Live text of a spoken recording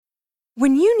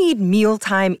When you need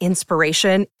mealtime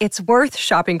inspiration, it's worth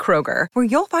shopping Kroger, where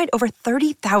you'll find over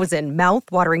 30,000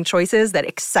 mouth-watering choices that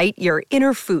excite your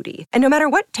inner foodie. And no matter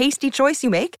what tasty choice you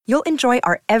make, you'll enjoy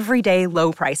our everyday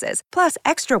low prices, plus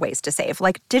extra ways to save,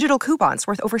 like digital coupons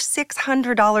worth over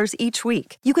 $600 each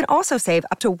week. You can also save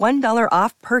up to $1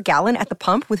 off per gallon at the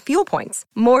pump with fuel points.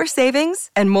 More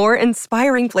savings and more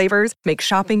inspiring flavors make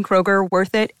shopping Kroger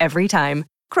worth it every time.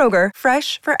 Kroger,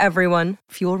 fresh for everyone.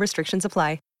 Fuel restrictions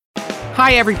apply.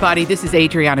 Hi, everybody. This is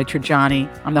Adriana Trajani.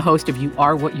 I'm the host of You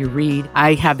Are What You Read.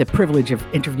 I have the privilege of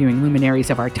interviewing luminaries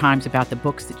of our times about the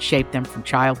books that shaped them from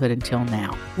childhood until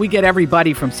now. We get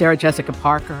everybody from Sarah Jessica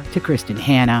Parker to Kristen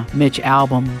Hanna, Mitch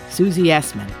Albom, Susie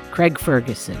Essman, Craig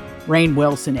Ferguson, Rainn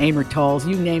Wilson, Amor Tolls,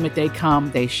 you name it, they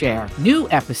come, they share. New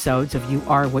episodes of You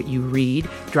Are What You Read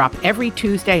drop every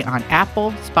Tuesday on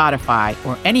Apple, Spotify,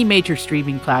 or any major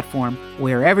streaming platform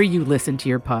wherever you listen to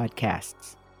your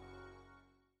podcasts.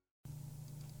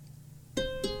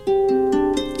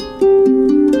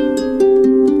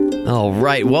 All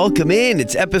right, welcome in.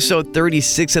 It's episode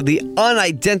 36 of the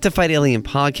Unidentified Alien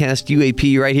Podcast,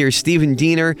 UAP, right here. Stephen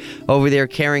Diener, over there,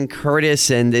 Karen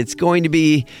Curtis, and it's going to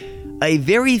be a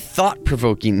very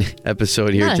thought-provoking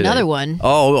episode here today. Another one.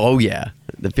 Oh, yeah.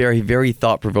 The very, very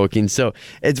thought-provoking. So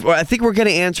I think we're going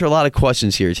to answer a lot of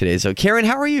questions here today. So, Karen,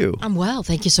 how are you? I'm well.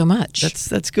 Thank you so much.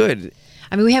 That's good.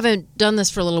 I mean, we haven't done this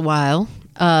for a little while.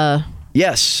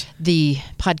 Yes. The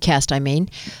podcast, I mean.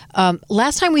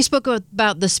 Last time we spoke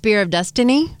about the Spear of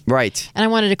Destiny. Right. And I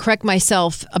wanted to correct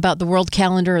myself about the world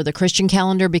calendar or the Christian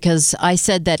calendar because I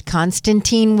said that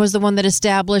Constantine was the one that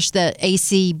established the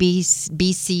AC,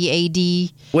 BC,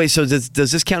 AD. Wait, so does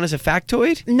this count as a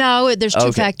factoid? No, there's two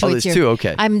Okay. factoids there's here. two,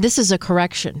 okay. This is a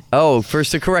correction. Oh,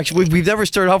 first a correction. We've never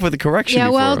started off with a correction Yeah,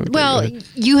 before. well,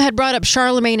 you had brought up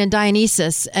Charlemagne and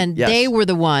Dionysus, and Yes. they were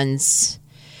the ones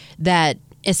that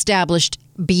established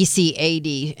BC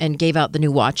AD and gave out the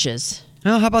new watches.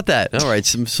 Oh, how about that? All right.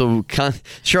 So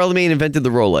Charlemagne invented the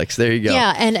Rolex. There you go.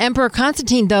 Yeah, and Emperor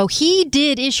Constantine, though, he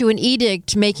did issue an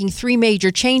edict making three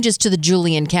major changes to the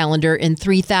Julian calendar in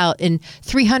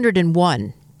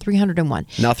 301. 301.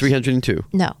 Not 302.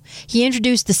 No. He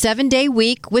introduced the 7-day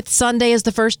week with Sunday as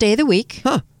the first day of the week.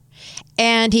 Huh.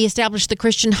 And he established the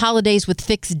Christian holidays with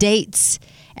fixed dates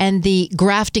and the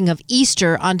grafting of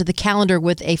Easter onto the calendar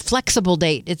with a flexible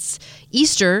date. It's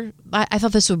Easter. I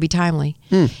thought this would be timely.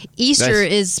 Easter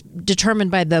is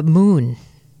determined by the moon.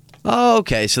 Oh,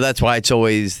 okay. So that's why it's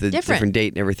always the different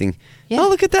date and everything. Yeah. Oh,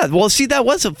 look at that. Well, see, that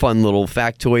was a fun little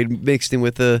factoid mixed in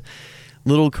with a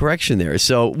little correction there.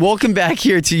 So welcome back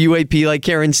here to UAP. Like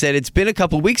Karen said, it's been a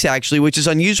couple weeks, actually, which is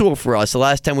unusual for us. The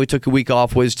last time we took a week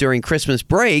off was during Christmas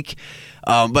break.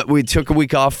 But we took a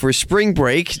week off for spring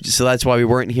break, so that's why we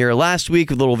weren't here last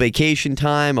week. A little vacation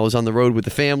time. I was on the road with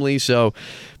the family, so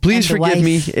please forgive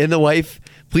me. And the wife,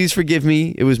 please forgive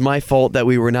me. It was my fault that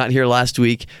we were not here last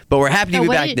week, but we're happy to be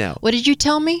back now. What did you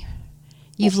tell me?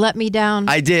 You've let me down.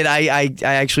 I did. I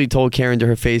actually told Karen to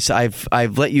her face,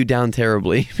 I've let you down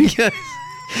terribly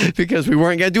because we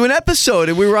weren't going to do an episode,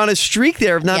 and we were on a streak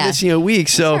there of not missing a week.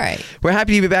 So we're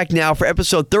happy to be back now for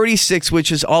episode 36,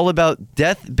 which is all about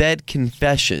deathbed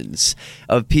confessions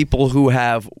of people who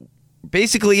have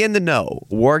basically in the know,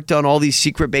 worked on all these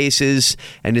secret bases,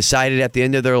 and decided at the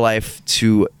end of their life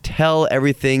to tell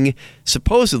everything,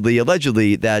 supposedly,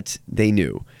 allegedly, that they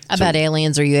knew. About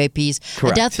aliens or UAPs.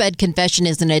 Correct. A deathbed confession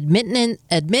is an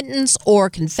admittance or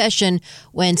confession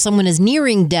when someone is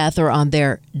nearing death or on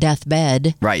their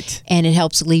deathbed. Right. And it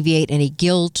helps alleviate any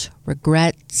guilt,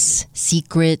 regrets,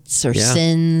 secrets, or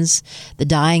sins the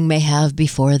dying may have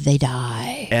before they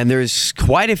die. And there's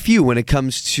quite a few when it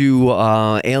comes to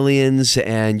aliens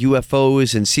and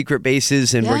UFOs and secret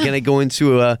bases, and we're going to go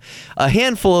into a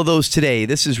handful of those today.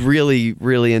 This is really,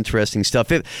 really interesting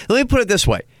stuff. Let me put it this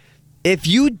way. If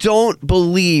you don't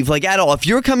believe, like at all, if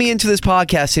you're coming into this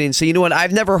podcast and say, you know what,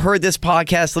 I've never heard this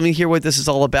podcast, let me hear what this is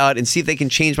all about and see if they can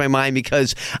change my mind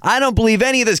because I don't believe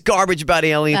any of this garbage about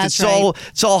aliens.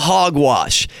 It's all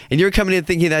hogwash. And you're coming in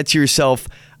thinking that to yourself,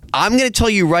 I'm going to tell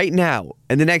you right now,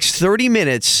 in the next 30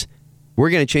 minutes,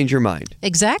 we're going to change your mind.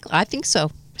 Exactly. I think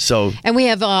so. So, and we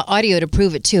have audio to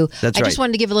prove it, too. That's I right. just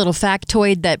wanted to give a little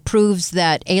factoid that proves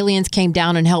that aliens came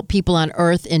down and helped people on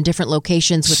Earth in different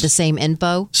locations with the same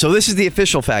info. So this is the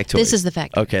official factoid. This is the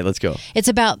factoid. Okay, let's go. It's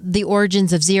about the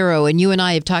origins of Zero, and you and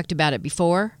I have talked about it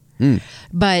before.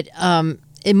 But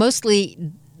it mostly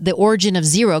the origin of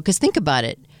Zero, because think about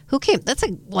it. Who came? That's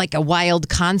like a wild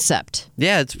concept.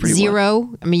 Yeah, it's pretty Zero.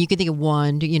 wild. I mean, you could think of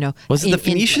one, you know. Was it the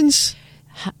Phoenicians?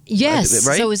 Yes.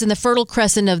 Right? So it was in the Fertile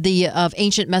Crescent of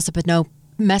ancient Mesopotamia.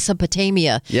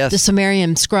 Mesopotamia. Yes. The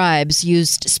Sumerian scribes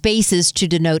used spaces to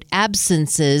denote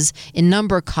absences in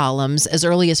number columns as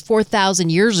early as 4,000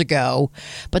 years ago.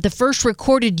 But the first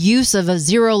recorded use of a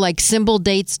zero-like symbol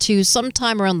dates to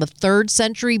sometime around the 3rd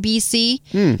century BC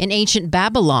in ancient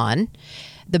Babylon.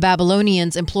 The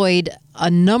Babylonians employed a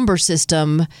number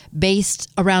system based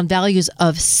around values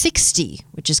of 60,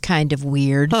 which is kind of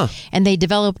weird. And they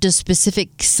developed a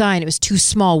specific sign. It was 2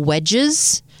 small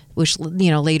wedges, which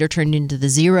later turned into the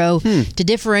 0, to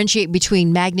differentiate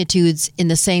between magnitudes in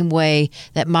the same way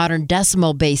that modern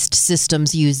decimal-based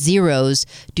systems use zeros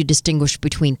to distinguish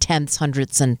between tenths,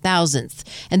 hundredths, and thousandths.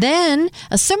 And then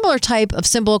a similar type of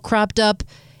symbol cropped up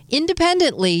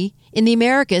independently in the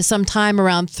Americas sometime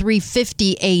around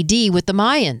 350 AD with the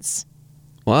Mayans.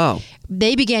 Wow.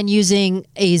 They began using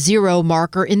a 0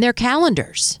 marker in their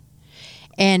calendars.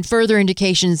 And further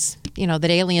indications, that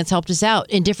aliens helped us out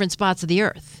in different spots of the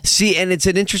earth. See, and it's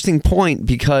an interesting point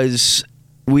because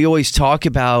we always talk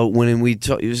about when we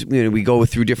go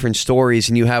through different stories,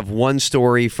 and you have one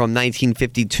story from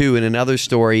 1952 and another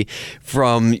story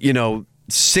from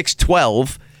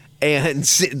 612, and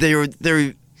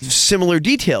they're similar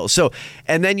details. So,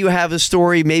 and then you have a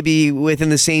story maybe within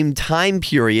the same time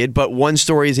period, but one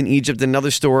story is in Egypt,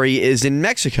 another story is in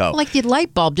Mexico. Like the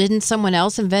light bulb, didn't someone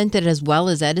else invent it as well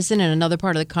as Edison in another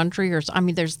part of the country? Or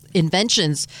there's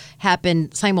inventions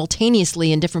happen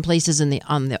simultaneously in different places on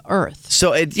the earth.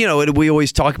 So, we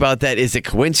always talk about that. Is it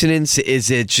coincidence?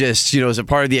 Is it just, is it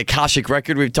part of the Akashic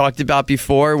record we've talked about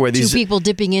before, where these 2 people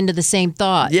dipping into the same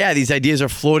thought? Yeah, these ideas are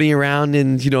floating around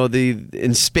in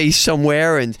in space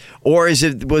somewhere, or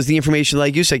was the information,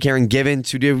 like you said, Karen, given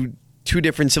to do 2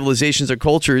 different civilizations or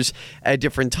cultures at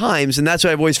different times? And that's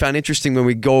what I've always found interesting when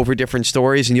we go over different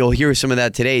stories, and you'll hear some of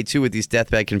that today too with these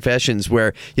deathbed confessions,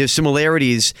 where you have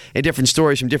similarities in different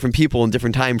stories from different people in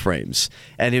different time frames,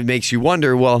 and it makes you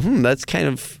wonder, well, that's kind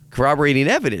of corroborating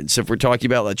evidence if we're talking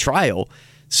about a trial.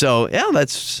 So yeah,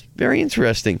 that's very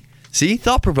interesting. See,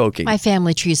 thought-provoking. My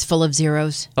family tree is full of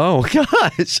zeros. Oh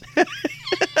gosh.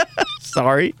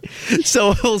 Sorry.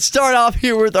 So we'll start off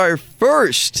here with our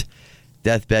first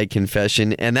deathbed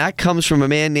confession, and that comes from a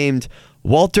man named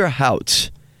Walter Haut.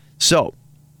 So,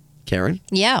 Karen?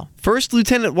 Yeah. First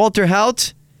Lieutenant Walter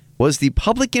Haut was the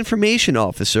Public Information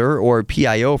Officer, or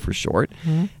PIO for short,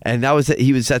 and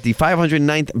he was at the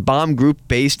 509th Bomb Group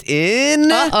based in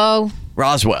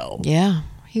Roswell. Yeah.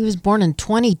 He was born in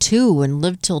 22 and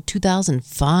lived till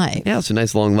 2005. Yeah, it's a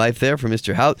nice long life there for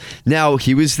Mr. Haut. Now,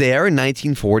 he was there in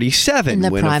 1947. In the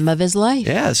prime of his life.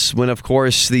 Yes, when, of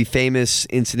course, the famous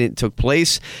incident took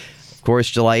place. Of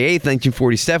course, July 8th,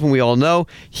 1947, we all know.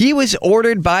 He was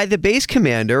ordered by the base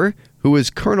commander, who was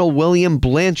Colonel William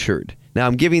Blanchard. Now,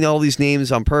 I'm giving all these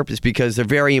names on purpose because they're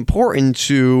very important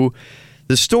to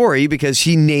the story, because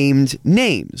he named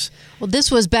names. Well,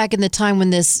 this was back in the time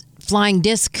when this flying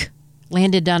disc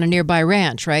landed on a nearby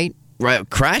ranch, right? Right,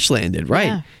 crash landed, right.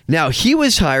 Yeah. Now, he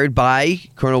was hired by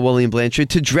Colonel William Blanchard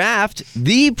to draft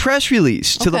the press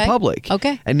release to the public,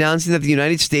 announcing that the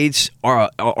United States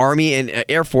Army and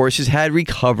Air Forces had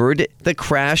recovered the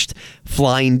crashed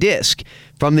flying disc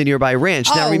from the nearby ranch.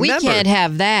 Now, remember, we can't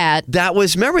have that. That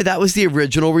was the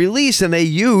original release, and they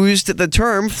used the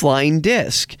term flying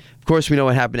disc. Of course, we know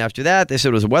what happened after that. They said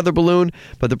it was a weather balloon,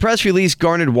 but the press release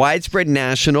garnered widespread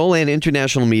national and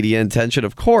international media attention,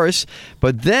 of course.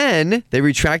 But then they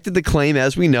retracted the claim,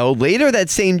 as we know, later that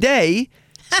same day,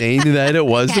 saying that it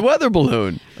was the weather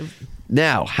balloon.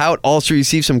 Now, Haut also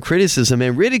received some criticism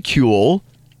and ridicule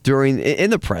in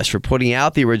the press for putting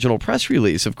out the original press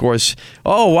release. Of course,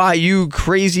 wow, you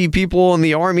crazy people in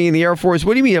the Army and the Air Force,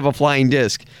 what do you mean you have a flying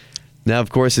disc? Now,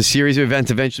 of course, a series of events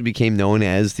eventually became known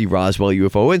as the Roswell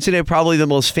UFO incident, probably the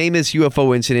most famous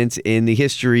UFO incident in the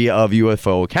history of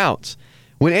UFO accounts.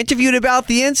 When interviewed about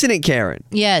the incident, Karen,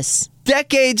 yes,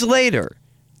 decades later,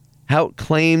 Haut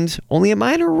claimed only a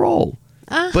minor role,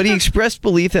 but he expressed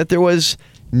belief that there was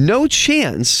no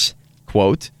chance,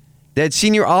 quote, that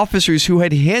senior officers who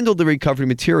had handled the recovered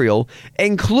material,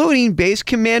 including Base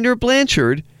Commander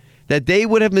Blanchard, that they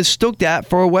would have mistook that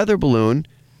for a weather balloon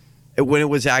when it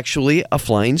was actually a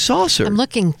flying saucer. I'm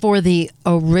looking for the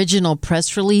original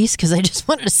press release because I just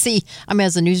wanted to see,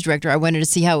 as a news director, I wanted to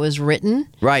see how it was written.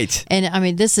 Right.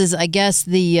 And, this is, I guess,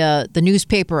 the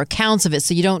newspaper accounts of it,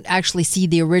 so you don't actually see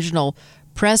the original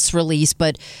press release,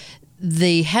 but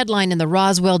the headline in the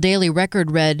Roswell Daily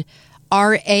Record read,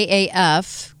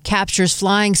 RAAF captures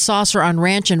flying saucer on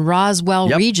ranch in Roswell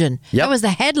region. That was the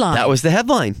headline. That was the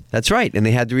headline. That's right. And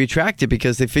they had to retract it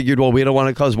because they figured, well, we don't want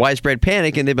to cause widespread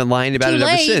panic, and they've been lying about it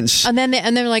ever since. And then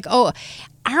they're like,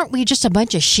 aren't we just a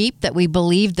bunch of sheep that we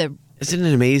believe that Isn't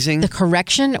it amazing? The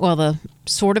correction, well, the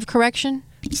sort of correction.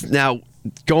 Now,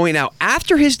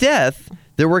 after his death,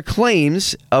 there were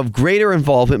claims of greater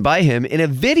involvement by him in a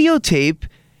videotape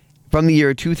from the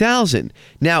year 2000.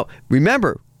 Now,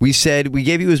 remember, we said we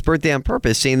gave you his birthday on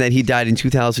purpose, saying that he died in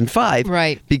 2005.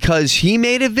 Right. Because he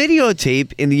made a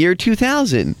videotape in the year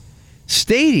 2000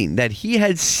 stating that he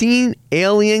had seen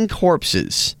alien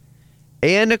corpses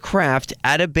and a craft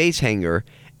at a base hangar,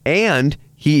 and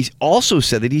he also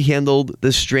said that he handled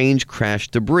the strange crash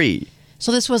debris.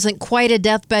 So this wasn't quite a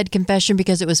deathbed confession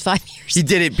because it was 5 years. He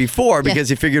did it before because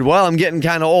he figured, well, I'm getting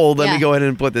kind of old. Let me go ahead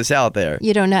and put this out there.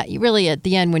 You don't know. Really, at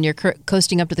the end, when you're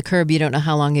coasting up to the curb, you don't know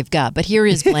how long you've got. But here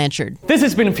is Blanchard. This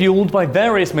has been fueled by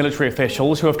various military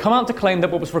officials who have come out to claim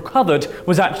that what was recovered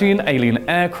was actually an alien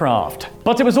aircraft.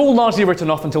 But it was all largely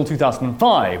written off until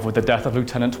 2005 with the death of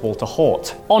Lieutenant Walter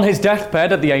Haut. On his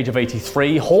deathbed at the age of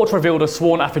 83, Haut revealed a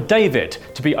sworn affidavit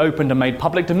to be opened and made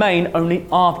public domain only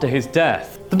after his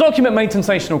death. The document made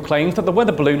sensational claims that the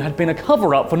weather balloon had been a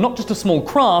cover-up for not just a small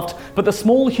craft, but the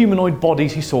small humanoid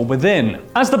bodies he saw within.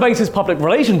 As the base's public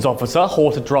relations officer,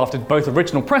 Haut had drafted both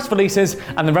original press releases,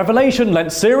 and the revelation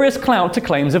lent serious clout to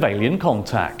claims of alien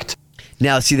contact.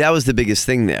 Now, see, that was the biggest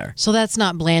thing there. So that's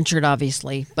not Blanchard,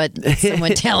 obviously, but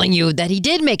someone telling you that he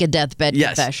did make a deathbed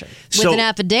confession with an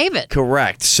affidavit.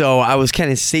 Correct. So I was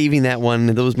kind of saving that one.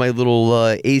 That was my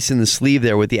little ace in the sleeve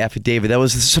there with the affidavit. That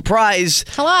was a surprise.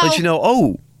 Hello. Let you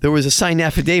know, there was a signed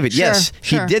affidavit. Sure, yes,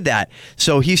 sure. He did that.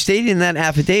 So he stated in that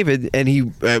affidavit, and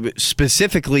he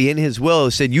specifically in his will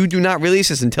said, you do not release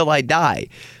this until I die.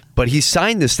 But he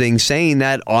signed this thing saying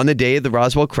that on the day of the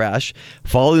Roswell crash,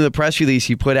 following the press release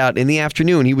he put out in the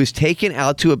afternoon, he was taken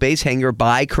out to a base hangar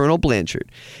by Colonel Blanchard.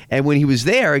 And when he was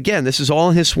there, again, this is all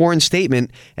in his sworn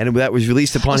statement, and that was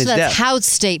released upon his death. That's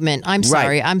Haut's statement. I'm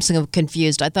sorry. I'm so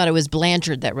confused. I thought it was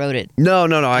Blanchard that wrote it. No,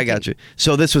 I got you.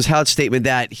 So this was Haut's statement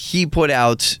that he put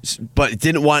out, but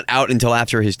didn't want out until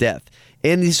after his death.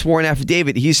 In the sworn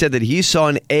affidavit, he said that he saw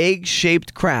an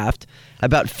egg-shaped craft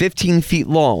about 15 feet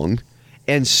long,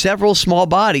 and several small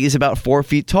bodies about 4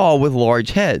 feet tall with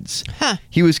large heads.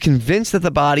 He was convinced that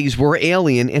the bodies were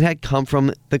alien and had come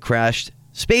from the crashed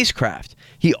spacecraft.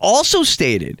 He also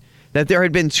stated that there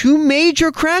had been 2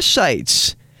 major crash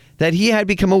sites that he had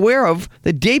become aware of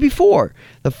the day before.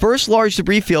 The first large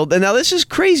debris field, and now this is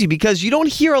crazy because you don't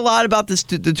hear a lot about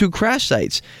the 2 crash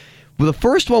sites. Well, the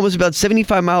first one was about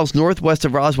 75 miles northwest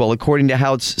of Roswell, according to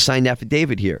Haut's signed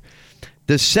affidavit here.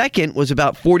 The second was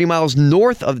about 40 miles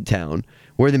north of the town,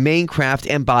 where the main craft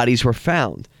and bodies were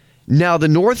found. Now, the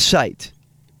north site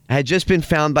had just been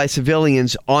found by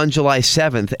civilians on July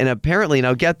 7th, and apparently,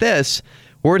 now get this,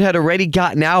 word had already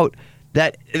gotten out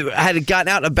about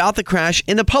the crash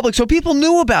in the public, so people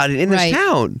knew about it in this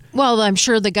town. Well, I'm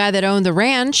sure the guy that owned the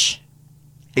ranch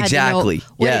had exactly. to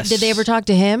know. Yes. Did they ever talk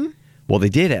to him? Well, they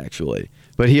did, actually.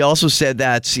 But he also said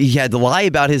that he had to lie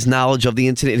about his knowledge of the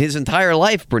incident his entire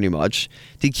life, pretty much,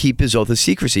 to keep his oath of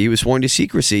secrecy. He was sworn to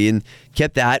secrecy and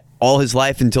kept that all his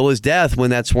life until his death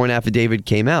when that sworn affidavit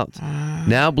came out.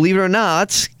 Now, believe it or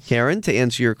not, Karen, to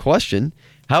answer your question,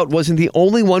 Haut wasn't the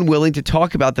only one willing to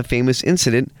talk about the famous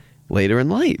incident later in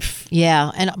life.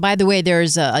 Yeah, and by the way,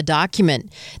 there's a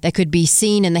document that could be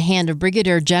seen in the hand of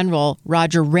Brigadier General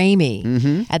Roger Ramey.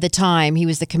 Mm-hmm. At the time, he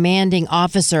was the commanding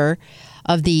officer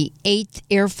of the 8th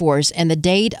Air Force, and the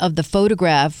date of the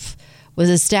photograph was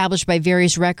established by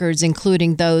various records,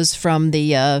 including those from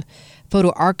the photo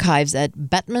archives at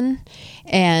Bettman,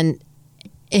 and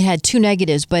it had 2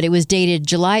 negatives, but it was dated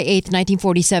July 8th,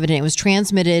 1947, and it was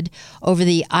transmitted over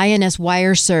the INS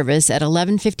wire service at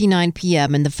 11:59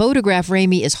 p.m. And the photograph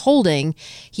Ramey is holding,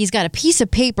 he's got a piece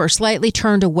of paper slightly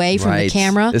turned away from the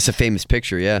camera. It's a famous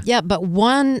picture, yeah. Yeah, but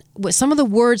some of the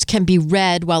words can be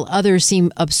read while others seem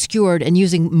obscured, and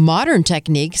using modern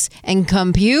techniques and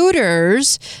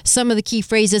computers, some of the key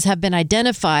phrases have been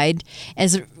identified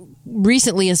as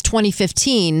recently as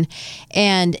 2015,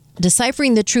 and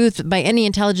deciphering the truth by any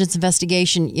intelligence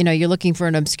investigation, you're looking for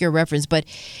an obscure reference, but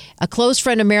a close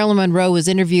friend of Marilyn Monroe was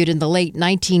interviewed in the late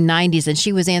 1990s, and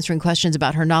she was answering questions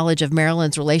about her knowledge of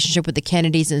Marilyn's relationship with the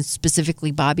Kennedys, and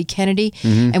specifically Bobby Kennedy.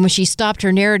 Mm-hmm. And when she stopped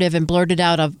her narrative and blurted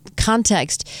out of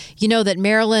context, that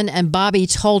Marilyn and Bobby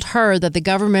told her that the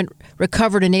government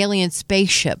recovered an alien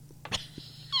spaceship.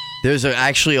 There's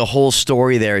actually a whole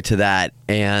story there to that,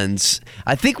 and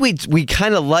I think we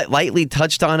kind of lightly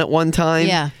touched on it one time.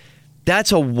 Yeah.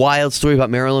 That's a wild story about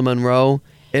Marilyn Monroe.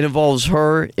 It involves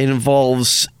her. It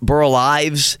involves Burl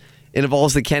Ives. It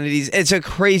involves the Kennedys. It's a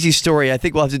crazy story. I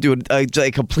think we'll have to do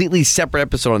a completely separate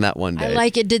episode on that one day. I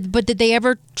like it. Did they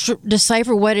ever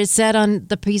decipher what it said on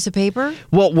the piece of paper?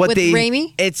 Well, what with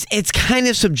Ramey? It's kind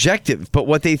of subjective, but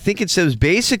what they think it says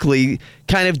basically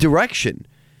kind of direction.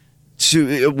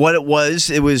 So what it was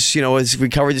it's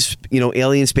recovered this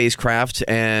alien spacecraft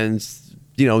and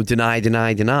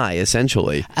deny,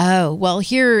 essentially. Oh, well,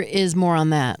 here is more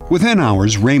on that. Within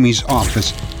hours, Ramey's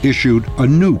office issued a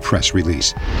new press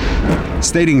release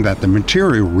stating that the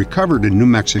material recovered in New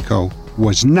Mexico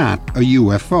was not a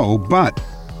UFO, but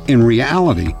in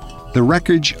reality, the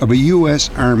wreckage of a U.S.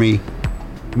 Army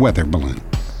weather balloon.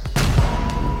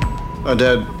 My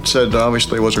dad said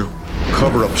obviously it was a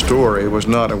cover-up story. It was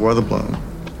not a weather balloon.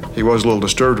 He was a little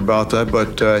disturbed about that,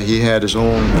 but he had his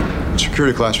own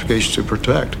security classifications to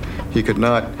protect. He could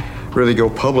not really go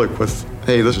public with,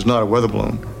 hey, this is not a weather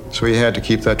balloon. So he had to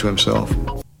keep that to himself.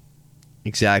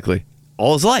 Exactly.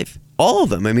 All his life. All of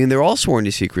them. I mean, they're all sworn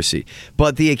to secrecy.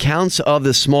 But the accounts of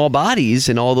the small bodies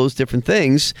and all those different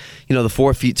things, the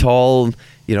 4 feet tall,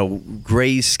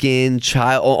 gray skin,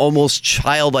 almost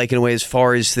childlike in a way as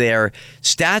far as their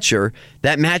stature,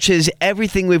 that matches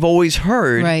everything we've always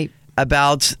heard. Right.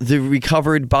 About the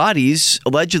recovered bodies,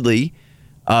 allegedly,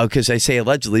 because I say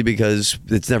allegedly because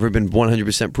it's never been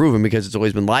 100% proven because it's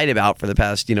always been lied about for the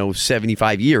past,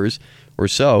 75 years or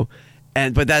so.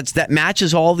 But that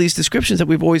matches all these descriptions that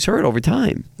we've always heard over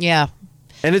time. Yeah.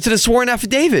 And it's in a sworn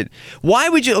affidavit. Why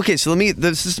would you? Okay, so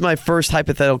this is my first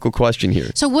hypothetical question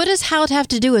here. So what does Hout have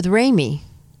to do with Ramey?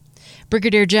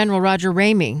 Brigadier General Roger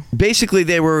Ramey. Basically,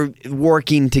 they were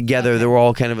working together. They were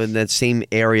all kind of in that same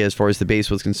area as far as the base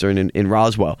was concerned in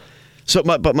Roswell. So,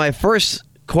 but my first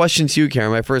question to you,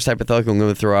 Karen, my first hypothetical I'm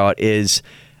going to throw out is,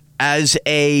 as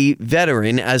a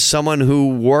veteran, as someone who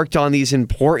worked on these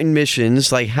important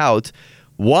missions like Hout,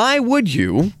 why would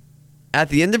you, at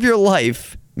the end of your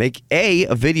life, make A,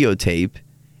 a videotape,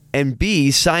 and B,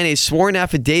 sign a sworn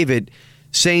affidavit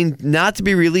saying not to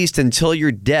be released until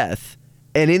your death?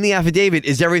 And in the affidavit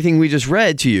is everything we just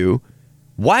read to you.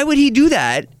 Why would he do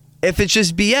that if it's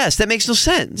just BS? That makes no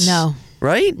sense. No.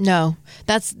 Right? No.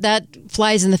 That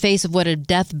flies in the face of what a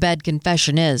deathbed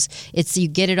confession is. It's you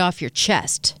get it off your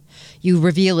chest. You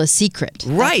reveal a secret.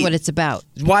 Right. That's what it's about.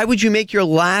 Why would you make your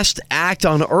last act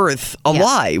on Earth a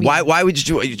lie? Why would you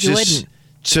do it? Just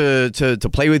to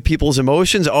play with people's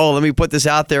emotions? Oh, let me put this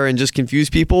out there and just confuse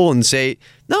people and say,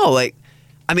 no,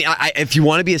 I mean, if you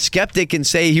want to be a skeptic and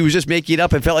say he was just making it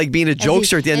up and felt like being a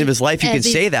jokester at the end of his life, you can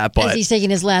say that. But as he's taking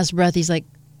his last breath, he's like,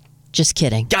 just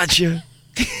kidding. Gotcha.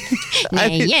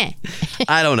 Yeah.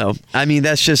 I don't know. I mean,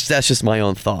 that's just my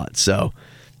own thought. So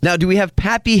now, do we have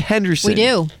Pappy Henderson? We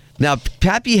do. Now,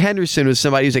 Pappy Henderson was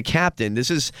somebody who's a captain.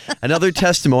 This is another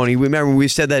testimony. Remember, we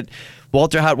said that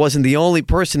Walter Hout wasn't the only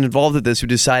person involved with this who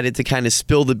decided to kind of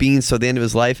spill the beans till the end of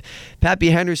his life. Pappy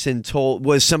Henderson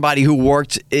was somebody who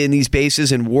worked in these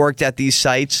bases and worked at these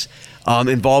sites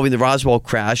involving the Roswell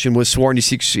crash and was sworn to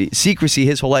secrecy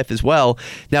his whole life as well.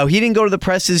 Now, he didn't go to the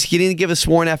presses. He didn't give a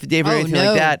sworn affidavit or anything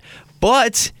like that.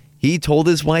 But he told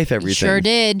his wife everything. He sure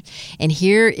did. And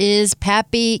here is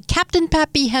Captain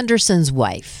Pappy Henderson's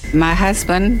wife. My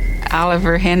husband,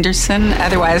 Oliver Henderson,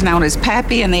 otherwise known as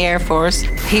Pappy in the Air Force,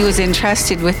 he was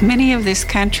entrusted with many of this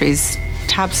country's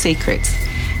top secrets,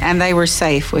 and they were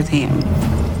safe with him.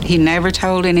 He never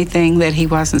told anything that he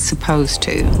wasn't supposed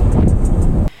to.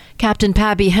 Captain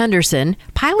Pappy Henderson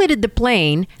piloted the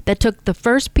plane that took the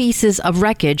first pieces of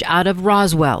wreckage out of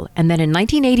Roswell. And then in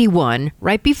 1981,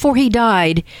 right before he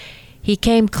died, he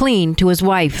came clean to his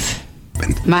wife.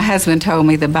 My husband told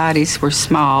me the bodies were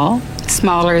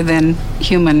smaller than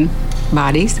human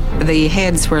bodies. The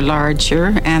heads were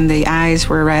larger and the eyes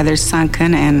were rather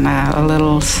sunken and a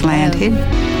little slanted.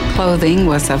 Clothing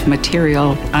was of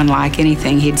material unlike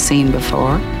anything he'd seen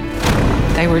before.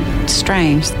 They were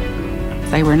strange.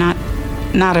 They were not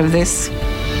of this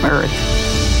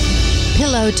earth.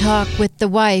 Pillow talk with the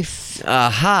wife.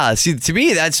 Aha. See, to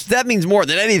me, that means more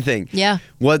than anything. Yeah.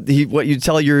 What you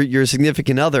tell your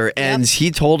significant other, and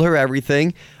he told her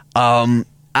everything.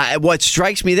 What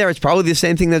strikes me there, it's probably the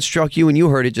same thing that struck you when you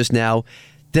heard it just now.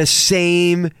 The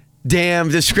same damn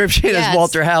description as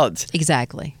Walter Hout.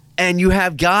 Exactly. And you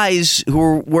have guys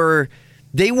who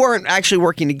they weren't actually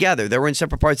working together. They were in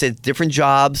separate parts. They had different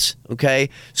jobs, okay?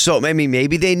 So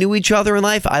maybe they knew each other in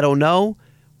life. I don't know.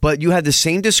 But you had the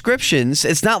same descriptions.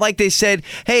 It's not like they said,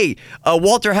 hey,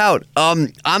 Walter Hout,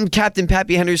 I'm Captain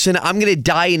Pappy Henderson. I'm going to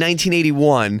die in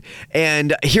 1981.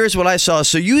 And here's what I saw.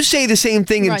 So you say the same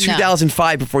thing in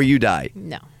 2005 before you die.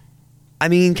 No. I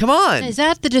mean, come on. Is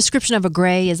that the description of a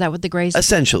gray? Is that what the gray is?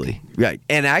 Essentially, right.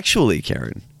 And actually,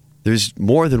 Karen, There's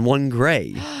more than one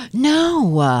gray.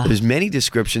 No. There's many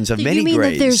descriptions of many You mean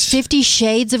grays. that there's 50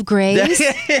 shades of grays?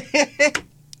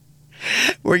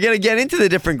 We're going to get into the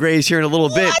different grays here in a little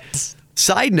bit.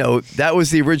 Side note, that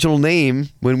was the original name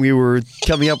when we were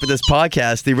coming up with this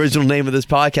podcast. The original name of this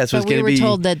podcast was going to be... We were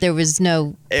told that there was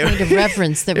no point of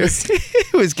reference.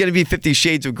 It was going to be 50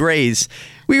 Shades of Grays.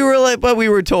 We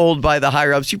were told by the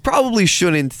higher-ups, you probably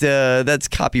shouldn't. That's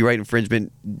copyright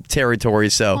infringement territory,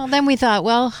 so... Well, then we thought,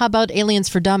 well, how about Aliens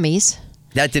for Dummies?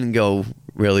 That didn't go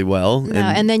really well.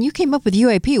 And then you came up with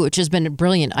UAP, which has been a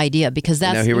brilliant idea because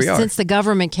that's here we are. Since the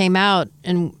government came out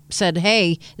and said,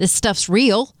 hey, this stuff's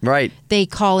real. Right. They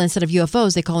call, instead of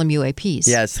UFOs, they call them UAPs.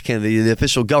 Yeah, it's kind of the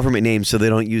official government name, so they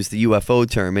don't use the UFO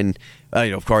term. And,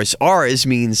 of course, ours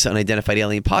means Unidentified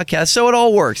Alien Podcast, so it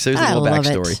all works. There's a little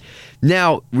backstory.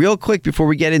 Now, real quick before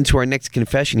we get into our next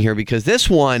confession here, because this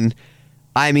one...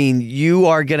 I mean, you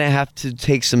are going to have to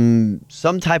take some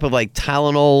type of like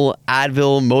Tylenol,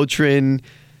 Advil, Motrin,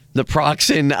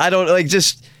 naproxen. I don't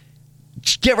just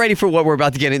get ready for what we're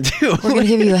about to get into. We're going to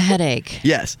give you a headache.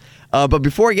 Yes. But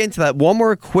before I get into that, one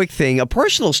more quick thing, a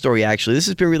personal story, actually. This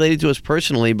has been related to us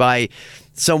personally by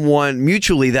someone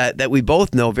mutually that we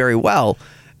both know very well.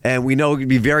 And we know it would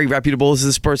be very reputable.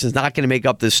 This person's not going to make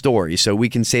up this story. So we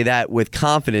can say that with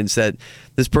confidence that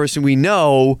this person we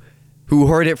know who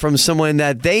heard it from someone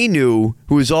that they knew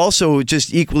who is also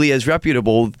just equally as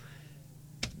reputable.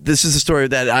 This is the story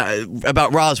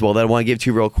about Roswell that I want to give to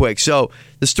you real quick. So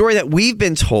the story that we've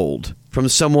been told from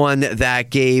someone that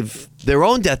gave their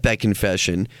own deathbed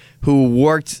confession, who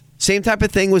worked, same type of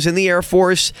thing, was in the Air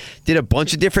Force, did a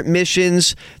bunch of different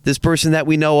missions. This person that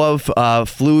we know of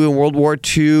flew in World War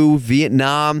II,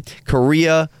 Vietnam,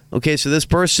 Korea. Okay, so this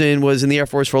person was in the Air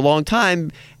Force for a long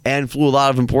time and flew a lot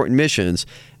of important missions.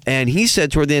 And he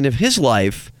said toward the end of his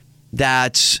life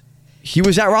that he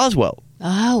was at Roswell.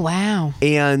 Oh, wow.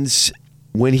 And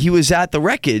when he was at the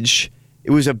wreckage,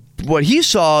 it was what he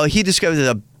saw, he described as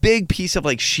a big piece of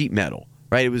like sheet metal,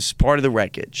 right? It was part of the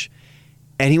wreckage.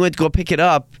 And he went to go pick it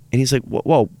up, and he's like,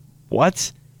 whoa,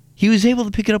 what? He was able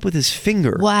to pick it up with his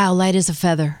finger. Wow, light as a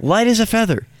feather. Light as a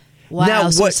feather. Wow, now,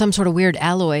 so some sort of weird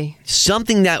alloy.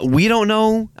 Something that we don't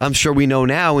know, I'm sure we know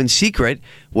now in secret,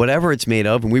 whatever it's made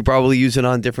of, and we probably use it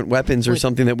on different weapons or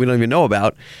something that we don't even know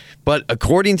about. But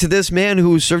according to this man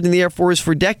who served in the Air Force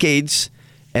for decades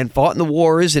and fought in the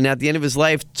wars and at the end of his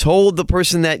life told the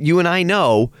person that you and I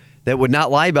know that would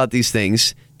not lie about these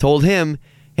things, told him,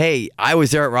 hey, I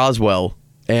was there at Roswell,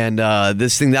 and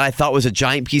this thing that I thought was a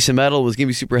giant piece of metal was going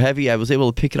to be super heavy. I was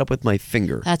able to pick it up with my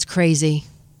finger. That's crazy.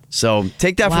 So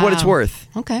take that for what it's worth.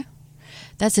 Okay.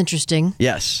 That's interesting.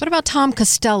 Yes. What about Tom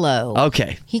Costello?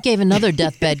 Okay. He gave another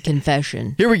deathbed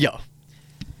confession. Here we go.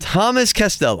 Thomas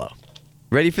Costello.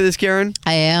 Ready for this, Karen?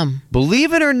 I am.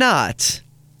 Believe it or not,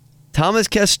 Thomas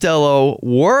Costello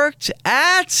worked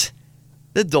at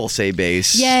the Dulce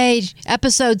base. Yay.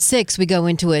 Episode 6, we go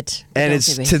into it. And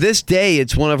to this day,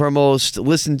 it's one of our most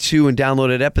listened to and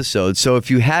downloaded episodes. So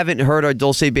if you haven't heard our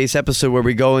Dulce base episode where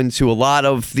we go into a lot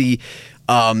of the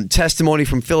testimony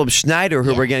from Philip Schneider, who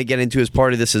we're going to get into as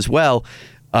part of this as well,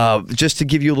 just to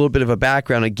give you a little bit of a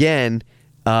background again,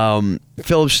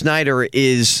 Philip Schneider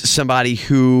is somebody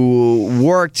who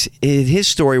worked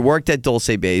at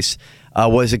Dulce base,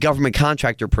 was a government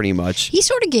contractor pretty much. He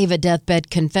sort of gave a deathbed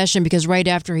confession because right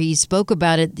after he spoke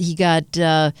about it, he got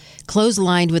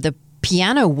clotheslined with a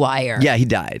piano wire. Yeah, he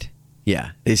died.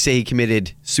 Yeah, they say he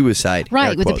committed suicide.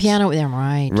 Right, with the piano.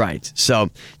 Right. Right.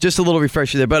 So just a little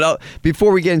refresher there. But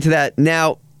before we get into that,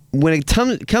 now, when it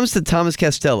comes to Thomas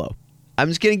Costello, I'm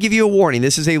just going to give you a warning.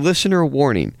 This is a listener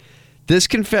warning. This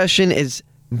confession is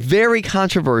very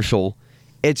controversial.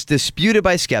 It's disputed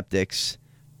by skeptics.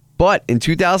 But in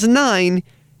 2009,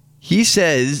 he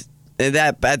says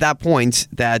that at that point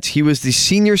that he was the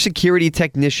senior security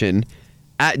technician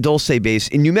at Dulce base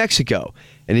in New Mexico.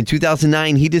 And in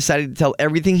 2009, he decided to tell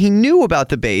everything he knew about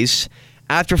the base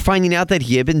after finding out that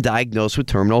he had been diagnosed with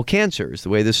terminal cancer, is the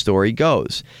way the story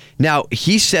goes. Now,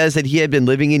 he says that he had been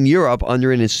living in Europe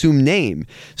under an assumed name.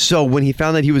 So when he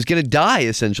found that he was going to die,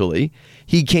 essentially,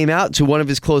 he came out to one of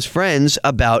his close friends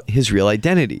about his real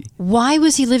identity. Why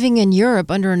was he living in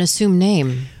Europe under an assumed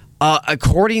name?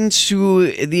 According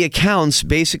to the accounts,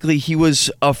 basically he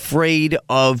was afraid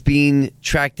of being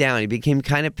tracked down. He became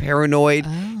kind of paranoid.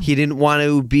 Oh. He didn't want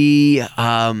to be...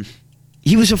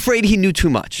 he was afraid he knew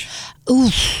too much.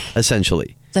 Oof.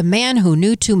 Essentially. The man who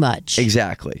knew too much.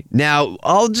 Exactly. Now,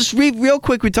 I'll just read real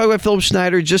quick. We talked about Philip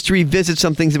Schneider just to revisit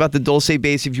some things about the Dulce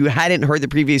base. If you hadn't heard the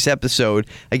previous episode,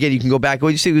 again, you can go back. What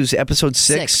did you say? It was episode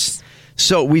 6?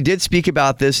 So we did speak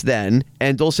about this then,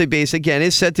 and Dulce Base, again,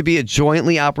 is said to be a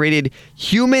jointly operated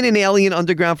human and alien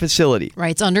underground facility.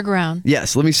 Right, it's underground.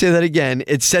 Yes, let me say that again.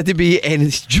 It's said to be a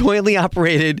jointly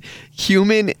operated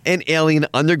human and alien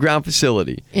underground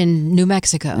facility. In New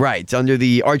Mexico. Right, under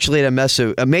the Archuleta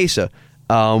Mesa,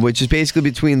 which is basically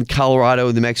between Colorado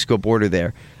and the Mexico border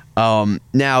there.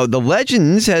 Now, the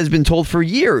legends has been told for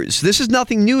years. This is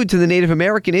nothing new to the Native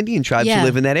American Indian tribes who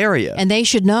live in that area. And they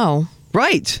should know.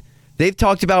 Right. They've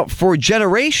talked about for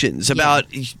generations about,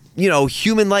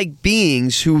 human-like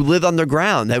beings who live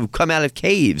underground, that have come out of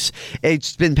caves.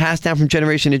 It's been passed down from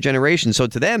generation to generation. So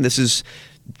to them, this is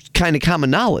kind of common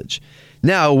knowledge.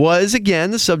 Now, it was, again,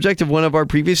 the subject of one of our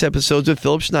previous episodes with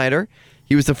Philip Schneider.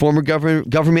 He was the former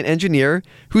government engineer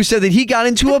who said that he got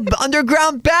into an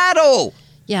underground battle.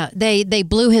 Yeah, they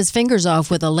blew his fingers off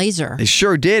with a laser. They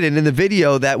sure did. And in the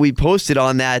video that we posted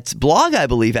on that blog, I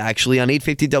believe, actually, on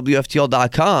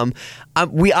 850WFTL.com,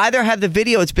 we either have the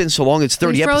video, it's been so long, it's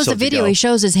 30 episodes ago. He throws the video, he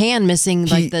shows his hand missing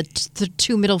the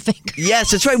two middle fingers.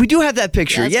 Yes, that's right. We do have that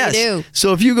picture. Yes. We do.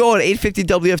 So if you go on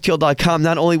 850WFTL.com,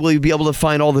 not only will you be able to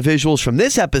find all the visuals from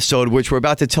this episode, which we're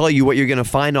about to tell you what you're going to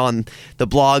find on the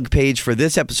blog page for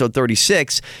this episode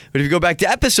 36, but if you go back to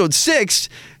episode 6,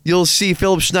 you'll see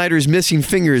Philip Schneider's missing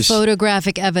fingers.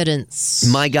 Photographic evidence.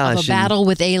 My gosh. Of a battle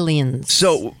with aliens.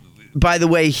 So, by the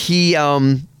way, he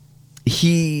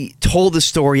told the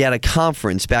story at a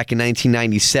conference back in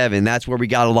 1997. That's where we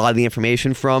got a lot of the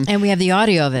information from. And we have the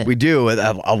audio of it. We do,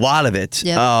 a lot of it.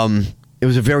 Yep. It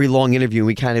was a very long interview, and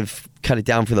we kind of cut it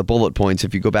down for the bullet points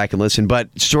if you go back and listen. But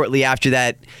shortly after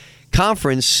that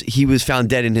conference, he was found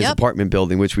dead in his apartment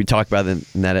building, which we talked about in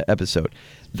that episode.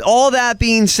 All that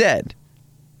being said,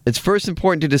 it's first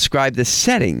important to describe the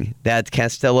setting that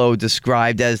Costello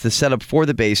described as the setup for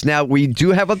the base. Now, we do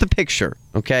have up the picture,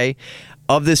 okay,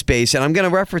 of this base, and I'm going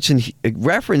to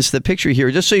reference the picture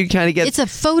here just so you kind of get... It's a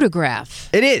photograph.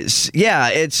 It is, yeah.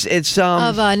 It's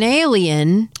of an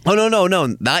alien. Oh,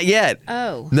 no, not yet.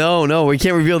 Oh. No, we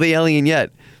can't reveal the alien yet.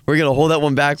 We're going to hold that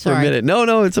one back for a minute.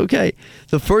 No, it's okay.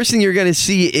 The first thing you're going to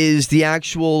see is the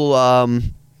actual...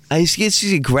 I guess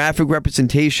it's a graphic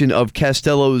representation of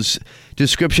Costello's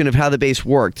description of how the base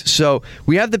worked. So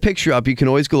we have the picture up. You can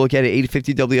always go look at it,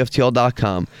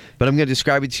 850WFTL.com. But I'm going to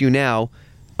describe it to you now.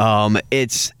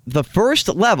 It's the first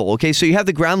level. Okay, so you have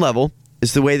the ground level,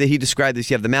 is the way that he described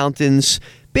this. You have the mountains,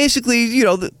 basically,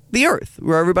 the earth,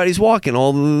 where everybody's walking,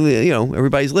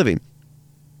 everybody's living.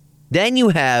 Then you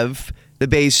have the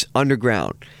base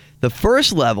underground. The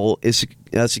first level is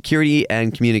security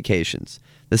and communications.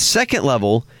 The second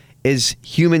level is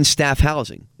human staff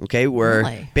housing, okay,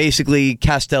 where basically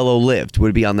Costello lived,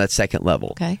 would be on that second level.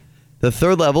 Okay. The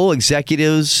third level,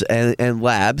 executives and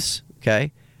labs,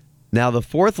 okay. Now, the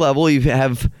fourth level, you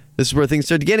have, this is where things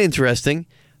start to get interesting,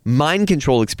 mind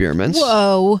control experiments.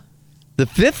 Whoa. The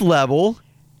fifth level,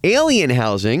 alien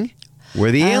housing,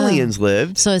 where the aliens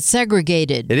lived. So it's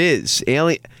segregated. It is.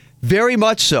 Very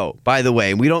much so, by the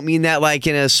way. We don't mean that like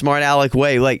in a smart aleck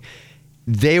way. Like,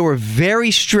 they were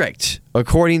very strict,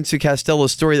 according to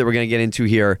Costello's story that we're going to get into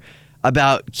here,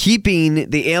 about keeping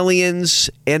the aliens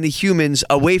and the humans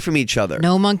away from each other.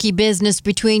 No monkey business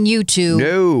between you two.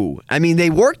 No. I mean, they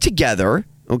worked together,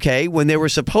 okay, when they were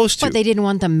supposed to. But they didn't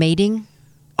want them mating?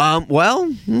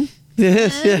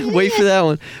 Wait for that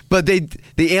one. But the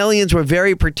aliens were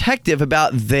very protective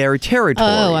about their territory.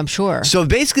 Oh, I'm sure. So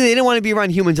basically, they didn't want to be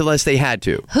around humans unless they had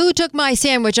to. Who took my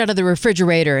sandwich out of the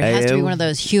refrigerator? It has to be one of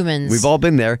those humans. We've all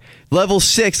been there. Level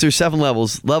 6, there's 7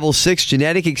 levels. Level 6,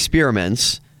 genetic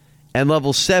experiments. And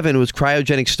level 7 was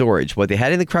cryogenic storage. What they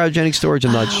had in the cryogenic storage,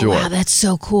 I'm not sure. Wow, that's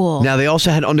so cool. Now, they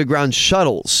also had underground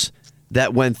shuttles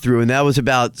that went through, and that was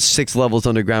about 6 levels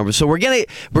underground. So we're gonna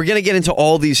get into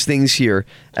all these things here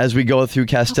as we go through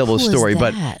Costello's story.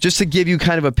 But just to give you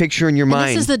kind of a picture in your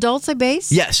mind. This is the Dulce base?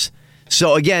 Yes.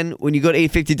 So again, when you go to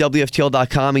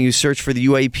 850WFTL.com and you search for the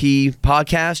UAP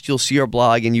podcast, you'll see our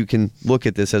blog and you can look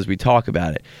at this as we talk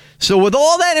about it. So with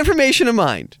all that information in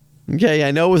mind, okay,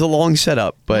 I know it was a long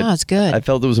setup, but it's good. I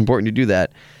felt it was important to do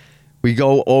that. We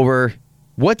go over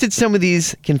what did some of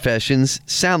these confessions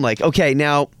sound like. Okay,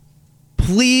 now,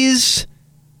 please,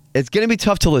 it's going to be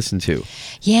tough to listen to.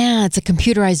 Yeah, it's a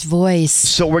computerized voice.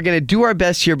 So we're going to do our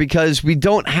best here because we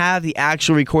don't have the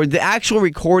actual recording. The actual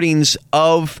recordings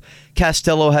of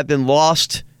Costello have been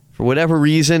lost for whatever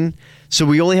reason. So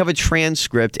we only have a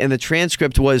transcript, and the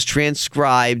transcript was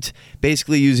transcribed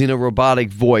basically using a robotic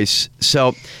voice.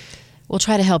 So we'll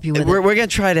try to help you with it. We're going to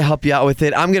try to help you out with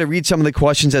it. I'm going to read some of the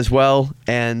questions as well,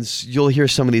 and you'll hear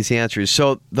some of these answers.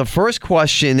 So the first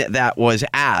question that was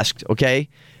asked, okay,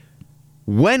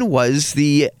 when was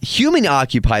the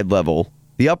human-occupied level,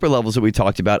 the upper levels that we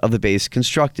talked about of the base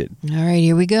constructed. All right,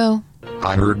 here we go.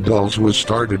 I heard Dulles was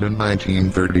started in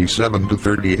 1937 to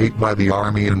 38 by the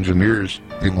Army engineers,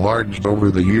 enlarged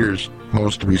over the years.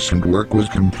 Most recent work was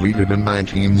completed in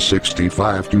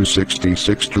 1965 to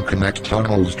 66 to connect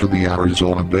tunnels to the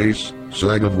Arizona base,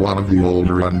 site of one of the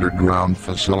older underground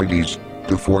facilities.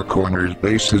 The Four Corners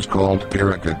base is called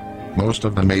Paragon. Most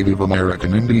of the Native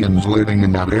American Indians living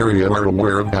in that area are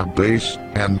aware of that base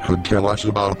and could tell us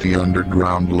about the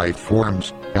underground life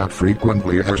forms that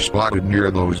frequently are spotted near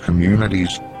those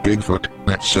communities, Bigfoot,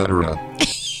 etc.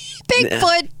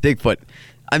 Bigfoot.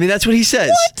 I mean, that's what he says.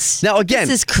 What? Now, again,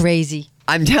 This is crazy.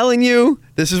 I'm telling you,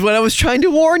 this is what I was trying to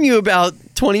warn you about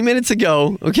 20 minutes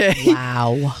ago, okay?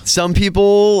 Wow. Some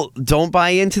people don't buy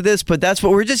into this, but that's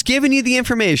what we're just giving you the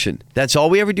information. That's all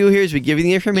we ever do here is we give you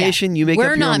the information, you make up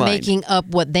your mind. We're not making up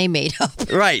what they made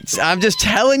up. Right. I'm just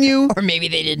telling you. Or maybe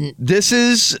they didn't. This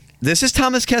is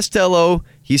Thomas Costello.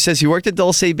 He says he worked at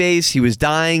Dulce Base, he was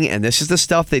dying, and this is the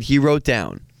stuff that he wrote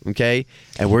down. Okay?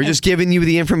 And we're just giving you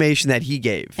the information that he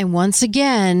gave. And once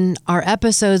again, our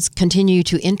episodes continue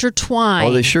to intertwine.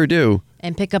 Oh, they sure do.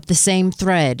 And pick up the same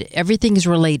thread. Everything is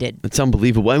related. It's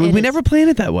unbelievable. I mean, we never planned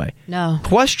it that way. No.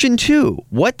 Question 2.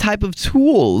 What type of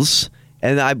tools,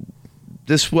 and I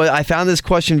found this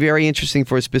question very interesting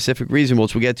for a specific reason,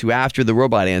 which we'll get to after the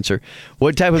robot answer.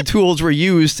 What type of tools were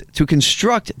used to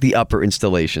construct the upper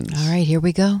installations? All right, here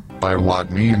we go. By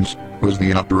what means was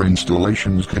the upper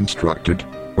installations constructed?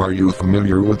 Are you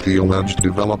familiar with the alleged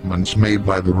developments made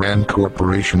by the Rand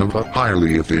Corporation of a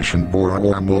highly efficient bore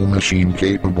or mold machine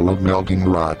capable of melting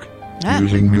rock,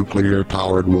 using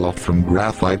nuclear-powered Wolfram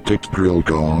graphite-tipped drill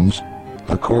cones?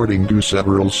 According to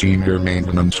several senior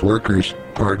maintenance workers,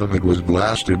 part of it was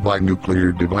blasted by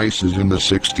nuclear devices in the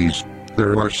 60s.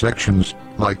 There are sections,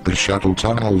 like the shuttle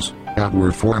tunnels, that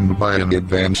were formed by an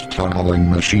advanced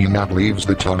tunneling machine that leaves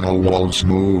the tunnel walls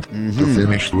smooth. The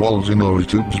finished walls in those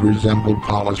tubes resemble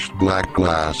polished black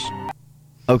glass.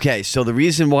 Okay, so the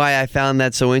reason why I found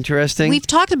that so interesting... We've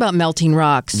talked about melting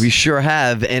rocks. We sure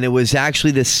have, and it was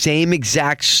actually the same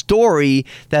exact story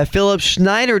that Philip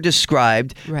Schneider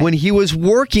described when he was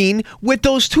working with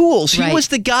those tools. He was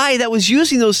the guy that was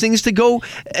using those things to go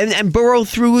and burrow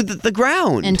through the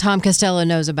ground. And Tom Costello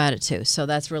knows about it too, so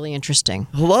that's really interesting.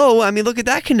 Hello? I mean, look at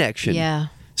that connection. Yeah.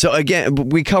 So again,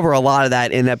 we cover a lot of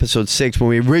that in episode 6 when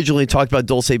we originally talked about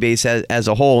Dulce Base as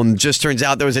a whole, and just turns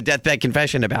out there was a deathbed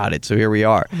confession about it. So here we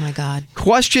are. Oh my God.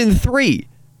 Question 3.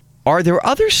 Are there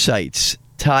other sites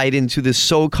tied into this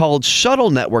so-called shuttle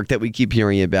network that we keep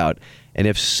hearing about? And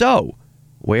if so,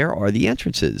 where are the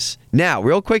entrances? Now,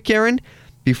 real quick, Karen,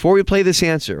 before we play this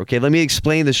answer, okay, let me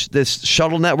explain this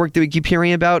shuttle network that we keep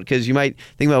hearing about, because you might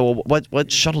think about, well,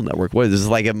 what shuttle network? What is this,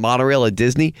 like a monorail at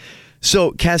Disney?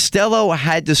 So Costello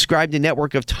had described a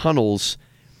network of tunnels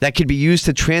that could be used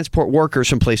to transport workers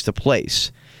from place to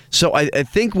place. So I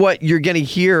think what you're going to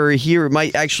hear here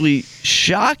might actually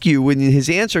shock you when his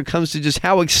answer comes to just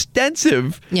how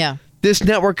extensive this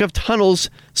network of tunnels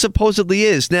supposedly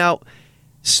is. Now,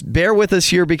 bear with us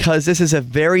here because this is a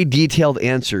very detailed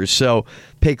answer. So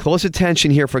pay close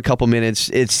attention here for a couple minutes.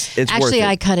 It's Actually, worth it.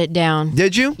 I cut it down.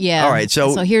 Did you? Yeah. All right.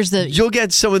 So here's you'll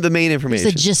get some of the main information.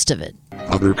 Here's the gist of it.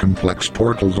 Other complex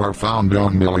portals are found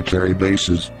on military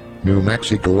bases. New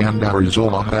Mexico and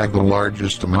Arizona have the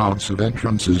largest amounts of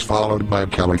entrances, followed by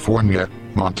California,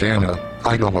 Montana,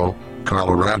 Idaho,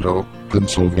 Colorado,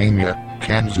 Pennsylvania,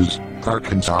 Kansas,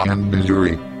 Arkansas, and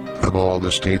Missouri. Of all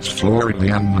the states,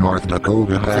 Florida and North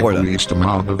Dakota have the least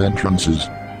amount of entrances.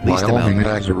 Wyoming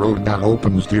has a road that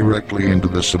opens directly into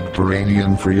the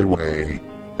subterranean freeway.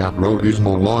 That road is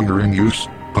no longer in use,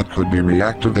 but could be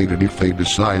reactivated if they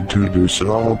decide to do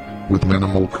so, with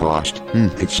minimal cost.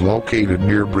 It's located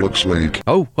near Brooks Lake.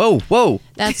 Oh, whoa.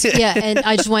 That's, and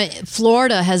I just went,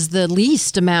 Florida has the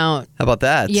least amount. How about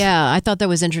that? Yeah, I thought that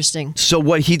was interesting. So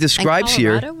what he describes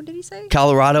here... What did he say?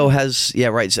 Colorado has,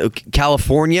 so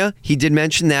California, he did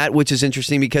mention that, which is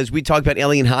interesting because we talked about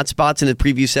alien hotspots in a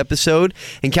previous episode,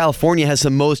 and California has the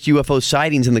most UFO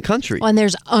sightings in the country. Well, and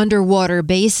there's underwater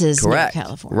bases in Correct.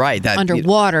 California. Right.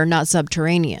 Underwater, not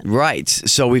subterranean. Right.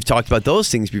 So we've talked about those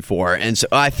things before, and so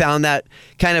I found that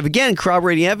kind of, again,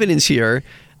 corroborating evidence here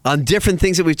on different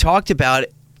things that we've talked about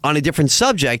on a different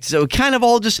subject. So it kind of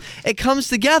all it comes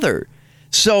together.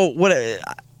 So what...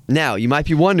 Now, you might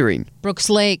be wondering...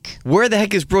 Brooks Lake. Where the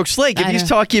heck is Brooks Lake? If he's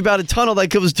talking about a tunnel that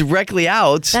goes directly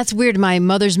out... That's weird. My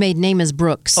mother's maiden name is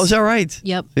Brooks. Oh, is that right?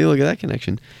 Yep. Hey, look at that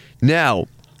connection. Now,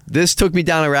 this took me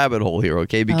down a rabbit hole here,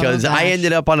 okay? Because I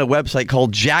ended up on a website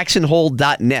called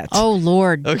jacksonhole.net. Oh,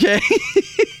 Lord. Okay?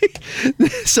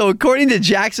 So according to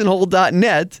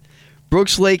jacksonhole.net,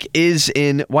 Brooks Lake is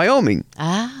in Wyoming,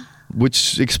 Ah.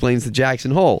 which explains the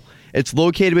Jackson Hole. It's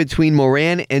located between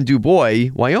Moran and DuBois,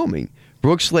 Wyoming.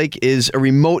 Brooks Lake is a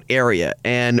remote area,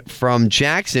 and from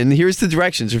Jackson, here's the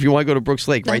directions. If you want to go to Brooks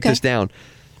Lake, write this down.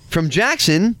 From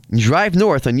Jackson, drive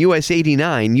north on US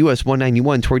 89, US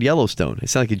 191 toward Yellowstone. It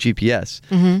sounds like a GPS.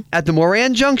 At the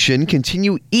Moran Junction,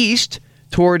 continue east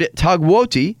toward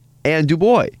Tagwoti and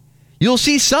DuBois. You'll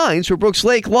see signs for Brooks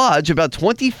Lake Lodge about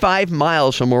 25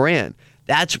 miles from Moran.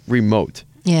 That's remote.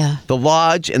 Yeah. The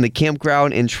lodge and the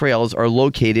campground and trails are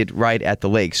located right at the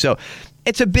lake. So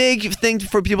it's a big thing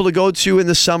for people to go to in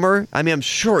the summer. I mean, I'm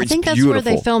sure it's I think that's beautiful.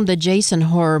 where they filmed the Jason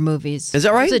horror movies. Is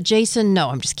that right? Was it Jason? No,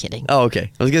 I'm just kidding. Oh,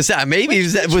 okay. I was going to say, maybe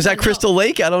was that Crystal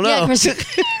Lake? I don't know. Yeah, Crystal.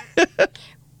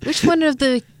 Which one of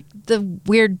the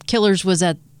weird killers was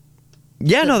that?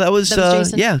 Yeah, no, that was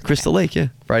Jason? Crystal Lake, yeah.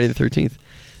 Friday the 13th.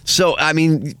 So, I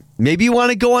mean, maybe you want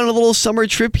to go on a little summer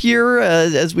trip here.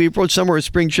 As we approach summer or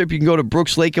spring trip, you can go to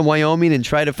Brooks Lake in Wyoming and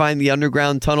try to find the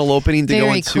underground tunnel opening to go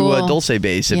Very into cool. Dulce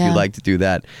Base if Yeah. you'd like to do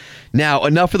that. Now,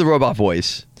 enough of the robot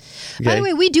voice. By the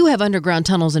way, we do have underground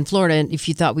tunnels in Florida, and if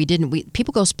you thought we didn't,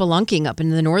 people go spelunking up in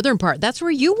the northern part. That's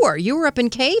where you were. You were up in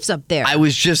caves up there. I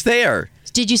was just there.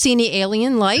 Did you see any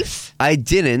alien life? I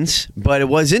didn't, but it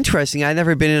was interesting. I'd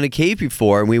never been in a cave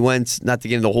before, and we went, not to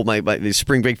get into the whole my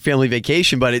spring break family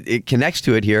vacation, but it connects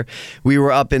to it here. We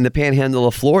were up in the panhandle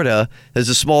of Florida. There's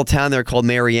a small town there called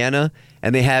Mariana,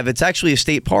 and it's actually a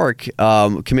state park,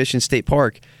 commissioned state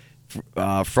park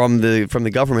from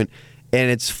the government,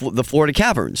 and it's the Florida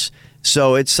Caverns.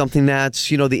 So it's something that's,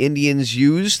 the Indians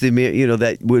used,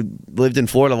 that lived in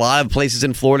Florida. A lot of places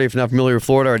in Florida, if you're not familiar with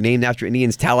Florida, are named after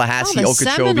Indians. Tallahassee, the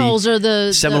Okeechobee. Seminoles are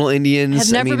the Seminole Indians.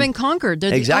 have never been conquered.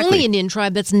 They're exactly. the only Indian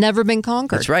tribe that's never been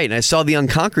conquered. That's right. And I saw the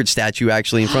Unconquered statue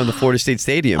actually in front of the Florida State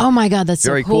Stadium. Oh my God, that's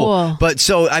very so cool. But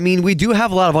so, I mean, we do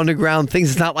have a lot of underground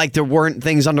things. It's not like there weren't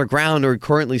things underground or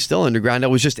currently still underground. I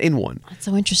was just in one. That's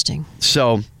so interesting.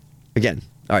 So, again,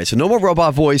 all right, so no more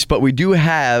robot voice, but we do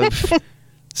have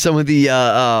some of the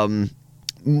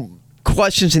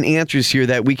questions and answers here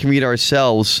that we can read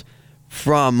ourselves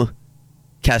from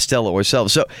Costello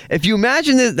ourselves. So if you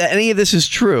imagine that any of this is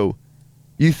true,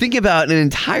 you think about an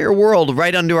entire world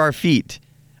right under our feet.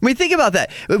 I mean, think about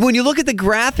that. When you look at the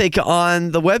graphic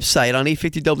on the website, on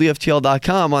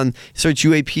 850WFTL.com, on search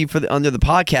UAP under the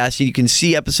podcast, and you can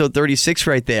see episode 36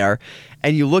 right there,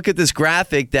 and you look at this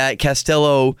graphic that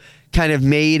Costello kind of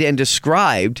made and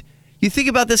described, you think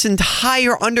about this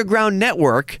entire underground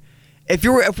network. If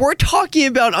we're talking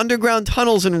about underground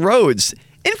tunnels and roads,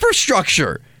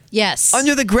 infrastructure, yes,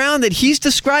 under the ground that he's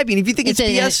describing. If you think it's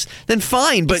BS, then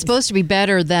fine. But it's supposed to be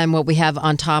better than what we have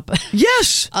on top.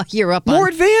 Yes, here up more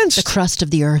on advanced, the crust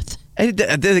of the earth. And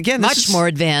again, much more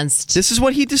advanced. This is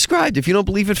what he described. If you don't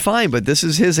believe it, fine, but this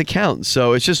is his account.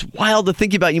 So it's just wild to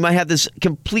think about. You might have this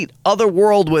complete other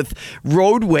world with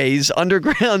roadways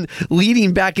underground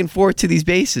leading back and forth to these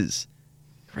bases.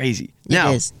 Crazy.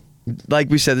 Now, like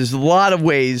we said, there's a lot of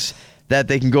ways that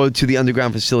they can go to the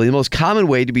underground facility. The most common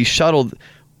way to be shuttled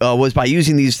was by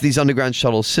using these underground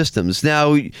shuttle systems.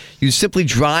 Now, you simply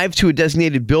drive to a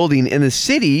designated building in the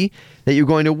city that you're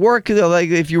going to work, like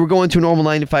if you were going to a normal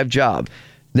 9-to-5 job.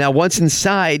 Now, once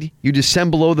inside, you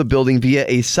descend below the building via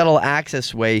a subtle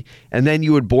access way, and then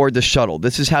you would board the shuttle.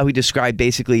 This is how he described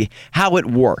basically how it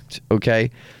worked,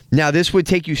 okay? Now, this would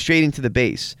take you straight into the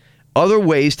base. Other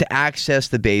ways to access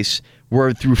the base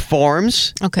were through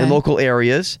farms in local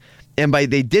areas. And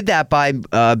they did that by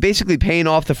basically paying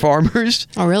off the farmers.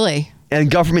 Oh, really? And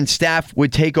government staff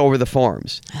would take over the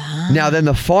farms. Now, then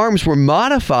the farms were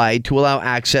modified to allow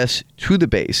access to the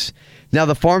base. Now,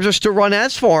 the farms are still run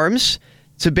as farms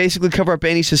to basically cover up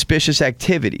any suspicious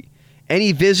activity.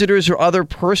 Any visitors or other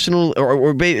personally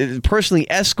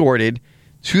escorted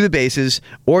to the bases,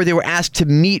 or they were asked to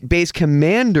meet base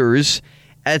commanders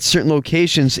at certain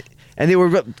locations. And they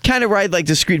would kind of ride like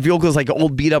discrete vehicles, like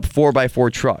old beat-up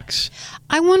 4x4 trucks.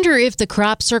 I wonder if the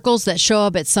crop circles that show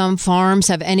up at some farms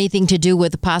have anything to do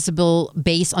with the possible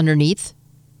base underneath.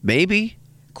 Maybe.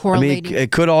 Correlating. I mean,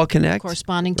 it could all connect.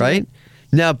 Corresponding to right? it.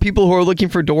 Now, people who are looking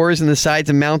for doors in the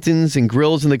sides of mountains and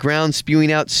grills in the ground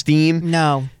spewing out steam.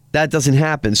 No. That doesn't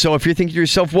happen. So if you're thinking to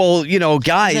yourself, well,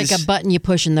 guys. It's like a button you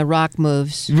push and the rock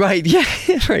moves. Right. Yeah.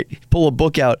 Right. Pull a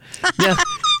book out. Now,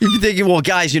 if you're thinking, well,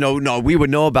 guys, no, we would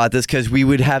know about this because we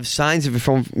would have signs of it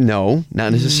from. No,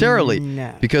 not necessarily.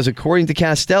 No. Because according to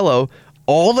Costello,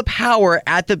 all the power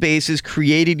at the base is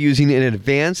created using an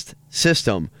advanced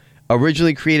system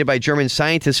originally created by German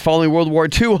scientists following World War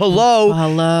II.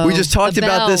 Hello. We just talked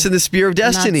about this in the Spear of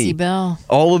Destiny. Nazi bell.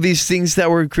 All of these things that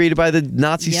were created by the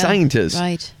Nazi scientists.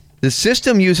 Right. The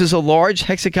system uses a large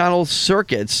hexagonal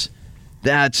circuits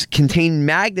that contain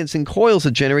magnets and coils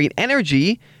that generate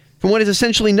energy from what is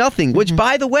essentially nothing, which,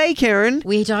 by the way, Karen...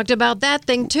 We talked about that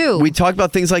thing, too. We talked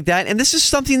about things like that, and this is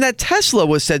something that Tesla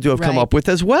was said to have come up with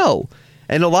as well.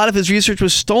 And a lot of his research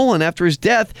was stolen after his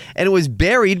death, and it was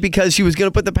buried because he was going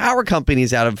to put the power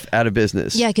companies out of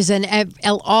business. Yeah, because then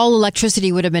all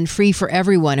electricity would have been free for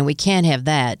everyone, and we can't have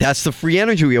that. That's the free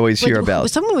energy we always hear about.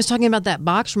 Someone was talking about that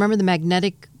box. Remember the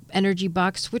magnetic energy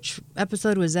box? Which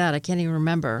episode was that? I can't even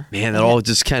remember. Man, that all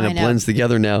just kind of blends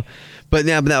together now. But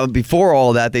now, before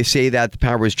all that, they say that the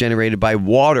power was generated by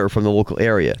water from the local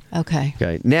area.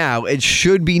 Okay. Now, it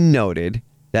should be noted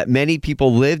that many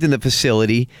people lived in the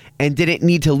facility and didn't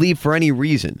need to leave for any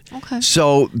reason. Okay.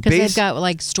 So because they've got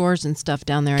like stores and stuff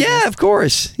down there. Yeah, of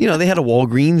course. You know, they had a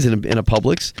Walgreens and a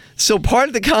Publix. So part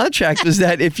of the contract was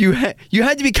that if you had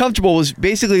to be comfortable was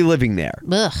basically living there.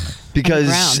 Ugh.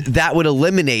 Because that would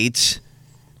eliminate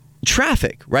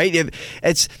traffic, right? If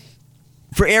it's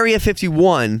for Area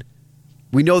 51,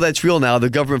 we know that's real now. The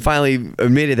government finally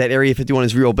admitted that Area 51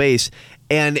 is real base,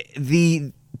 and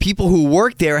the people who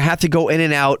work there have to go in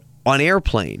and out on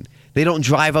airplane. They don't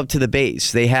drive up to the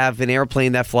base. They have an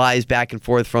airplane that flies back and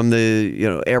forth from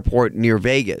the airport near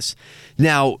Vegas.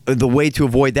 Now, the way to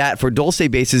avoid that for Dulce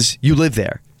base is you live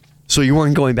there. So you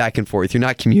weren't going back and forth. You're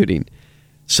not commuting.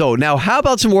 So now how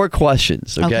about some more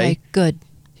questions, okay? Okay, good.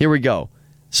 Here we go.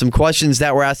 Some questions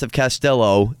that were asked of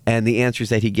Costello and the answers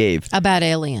that he gave. About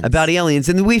aliens.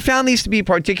 And we found these to be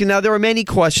particular. Now, there were many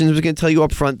questions, we're going to tell you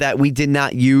up front, that we did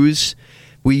not use.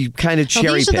 We kind of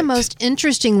cherry-picked. These are the most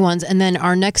interesting ones, and then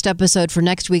our next episode for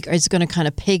next week is going to kind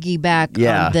of piggyback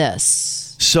on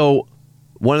this. So,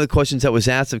 one of the questions that was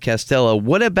asked of Costello,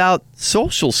 what about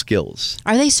social skills?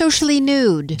 Are they socially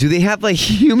nude? Do they have, like,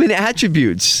 human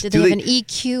attributes? Do they have an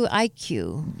EQ,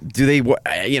 IQ?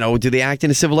 Do they act in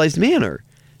a civilized manner?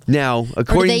 Now, or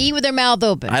do they eat with their mouth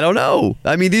open? I don't know.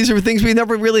 I mean, these are things we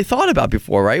never really thought about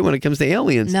before, right? When it comes to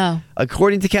aliens. No.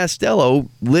 According to Costello,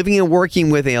 living and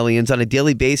working with aliens on a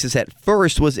daily basis at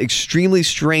first was extremely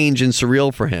strange and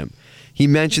surreal for him. He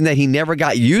mentioned that he never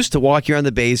got used to walking around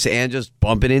the base and just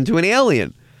bumping into an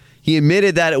alien. He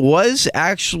admitted that it was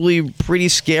actually pretty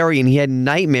scary and he had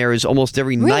nightmares almost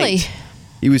every night.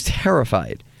 He was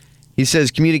terrified. He says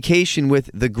communication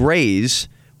with the Greys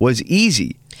was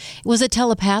easy. Was it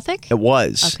telepathic? It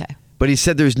was. Okay. But he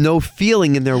said there's no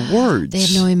feeling in their words. They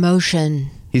have no emotion.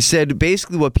 He said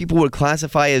basically what people would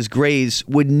classify as Greys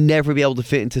would never be able to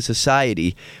fit into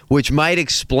society, which might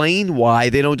explain why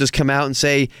they don't just come out and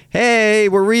say, hey,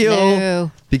 we're real.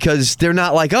 No. Because they're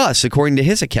not like us, according to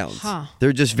his account. Huh.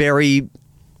 They're just very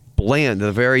bland.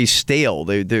 They're very stale.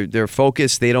 They're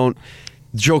focused. They don't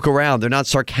joke around. They're not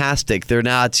sarcastic. They're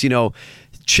not,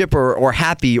 chipper or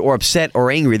happy or upset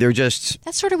or angry. They're just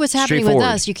That's sort of what's happening with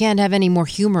us. You can't have any more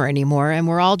humor anymore, and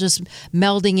we're all just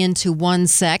melding into one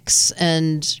sex,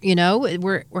 and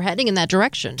we're heading in that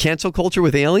direction. Cancel culture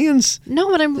with aliens? No,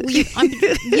 but I'm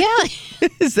yeah.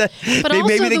 Is that but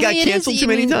maybe they got canceled too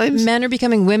many times? Men are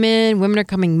becoming women are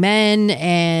becoming men,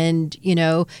 and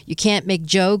you can't make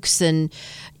jokes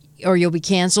or you'll be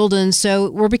canceled, and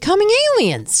so we're becoming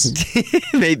aliens.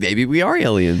 Maybe we are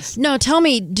aliens. No, tell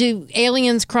me, do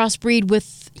aliens crossbreed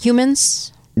with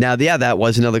humans? Now, that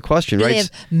was another question, right? Do they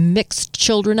have mixed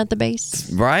children at the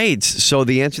base? Right. So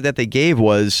the answer that they gave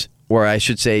was, or I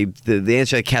should say, the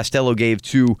answer that Costello gave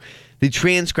to the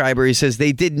transcriber, he says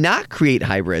they did not create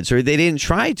hybrids, or they didn't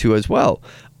try to as well.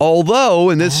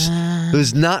 Although, and this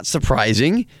was not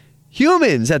surprising,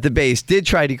 humans at the base did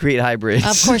try to create hybrids.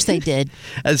 Of course they did.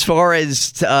 As far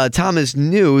as Thomas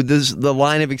knew, the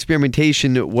line of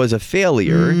experimentation was a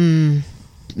failure.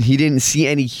 He didn't see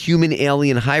any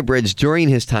human-alien hybrids during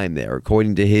his time there,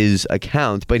 according to his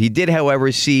account. But he did, however,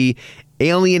 see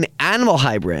alien-animal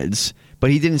hybrids,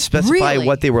 but he didn't specify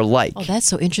what they were like. Oh, that's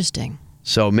so interesting.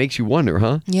 So it makes you wonder,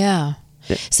 huh? Yeah.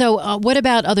 So what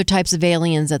about other types of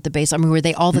aliens at the base? I mean, were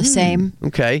they all the same?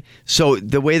 Okay. So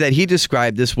the way that he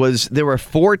described this was there were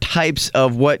 4 types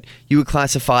of what you would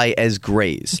classify as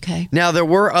Greys. Okay. Now, there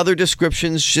were other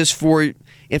descriptions just for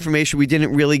information. We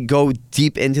didn't really go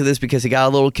deep into this because it got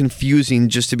a little confusing,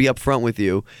 just to be upfront with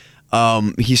you.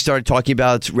 He started talking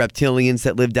about reptilians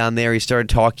that live down there. He started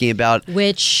talking about...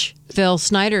 Which Phil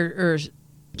Snyder...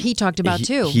 He talked about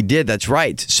too. He did. That's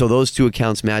right. So those two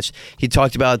accounts matched. He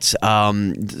talked about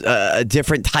a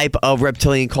different type of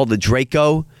reptilian called the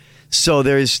Draco. So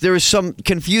there was some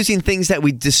confusing things that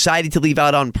we decided to leave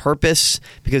out on purpose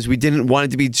because we didn't want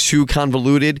it to be too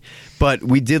convoluted. But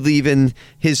we did leave in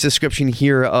his description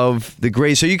here of the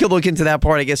Greys. So you can look into that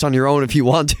part, I guess, on your own if you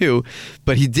want to.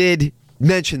 But he did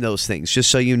mention those things, just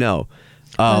so you know.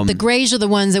 The grays are the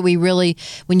ones that we really,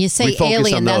 when you say We focus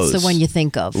alien, on that's the those. one you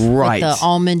think of. Right. With the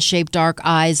almond-shaped dark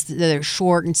eyes. They're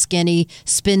short and skinny,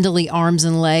 spindly arms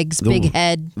and legs, big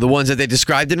head. The ones that they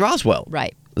described in Roswell.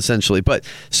 Right. Essentially. But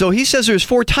so he says there's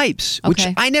 4 types, which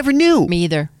Okay. I never knew. Me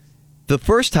either. The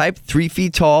first type, 3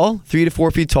 feet tall, 3 to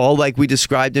 4 feet tall, like we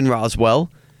described in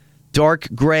Roswell. Dark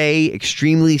gray,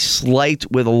 extremely slight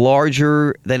with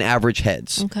larger than average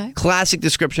heads. Okay. Classic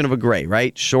description of a gray,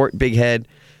 right? Short, big head.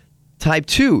 Type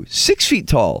 2, 6 feet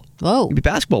tall. Whoa. Maybe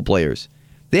basketball players.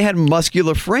 They had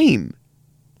muscular frame,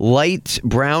 light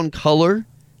brown color,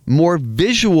 more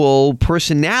visual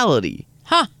personality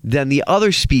Huh. than the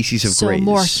other species of So grays.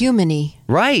 more human-y.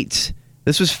 Right.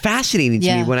 This was fascinating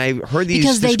to me when I heard these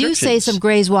Because they do say descriptions. some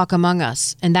grays walk among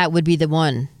us, and that would be the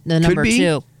one, the Could number be.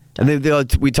 2. And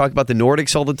we talk about the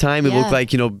Nordics all the time. It Yeah. looked like,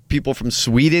 people from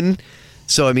Sweden.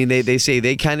 So, I mean, they say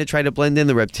they kind of try to blend in.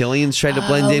 The reptilians try to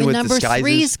blend in and with number disguises.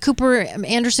 3 is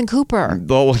Anderson Cooper.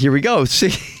 Oh, well, here we go.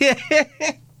 6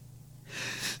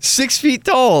 feet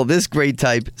tall, this gray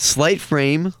type. Slight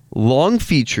frame, long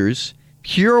features,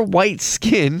 pure white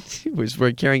skin, which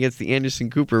we're carrying gets the Anderson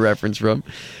Cooper reference from,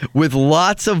 with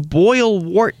lots of boil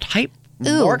wart type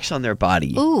Ooh. marks on their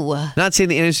body. Ooh. Not saying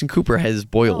that Anderson Cooper has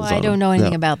boils on I him. don't know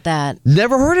anything No. about that.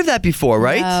 Never heard of that before,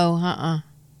 right? No,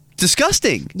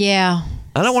 Disgusting. Yeah.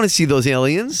 I don't want to see those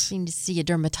aliens. Need to see a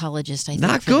dermatologist, I think.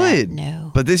 Not for that. good.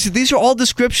 No. But these are all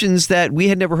descriptions that we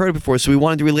had never heard of before, so we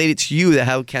wanted to relate it to you, that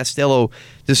how Costello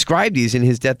described these in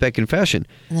his deathbed confession.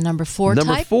 And the number 4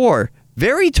 Number type? 4,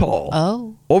 very tall.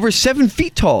 Oh. Over 7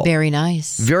 feet tall. Very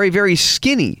nice. Very, very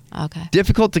skinny. Okay.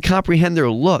 Difficult to comprehend their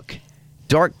look.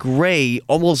 Dark gray,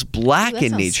 almost black Ooh, that in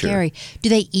sounds nature. scary. Do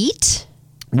they eat?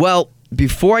 Well,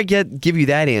 before I give you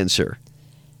that answer,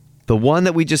 the one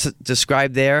that we just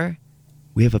described there,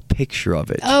 we have a picture of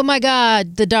it. Oh my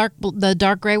God, the dark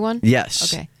gray one?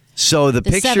 Yes. Okay. So the The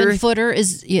picture, 7-footer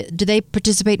is. Do they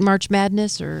participate in March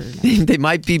Madness or? they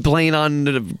might be playing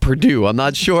on Purdue. I'm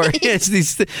not sure.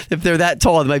 If they're that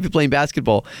tall, they might be playing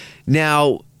basketball.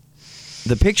 Now,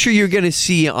 the picture you're going to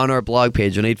see on our blog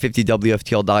page on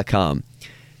 850WFTL.com.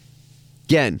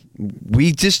 Again,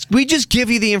 we just give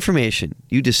you the information.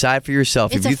 You decide for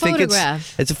yourself. It's if you a think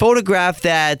photograph. it's a photograph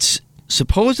that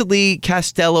supposedly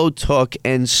Costello took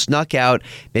and snuck out.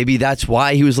 Maybe that's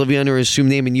why he was living under an assumed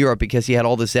name in Europe, because he had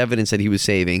all this evidence that he was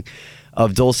saving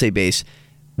of Dulce Base.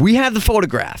 We have the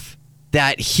photograph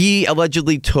that he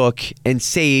allegedly took and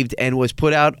saved and was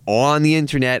put out on the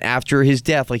internet after his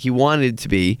death, like he wanted it to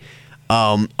be,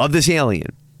 of this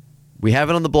alien. We have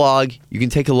it on the blog. You can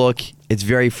take a look. It's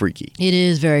very freaky. It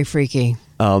is very freaky.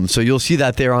 So you'll see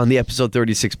that there on the episode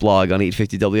 36 blog on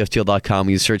 850WFTL.com.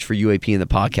 You search for UAP in the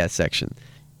podcast section.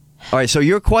 All right, so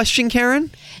your question,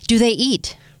 Karen? Do they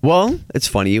eat? Well, it's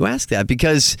funny you ask that,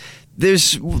 because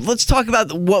let's talk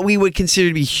about what we would consider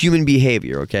to be human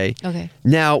behavior, okay? Okay.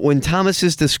 Now, when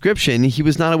Thomas's description, he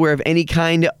was not aware of any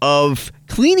kind of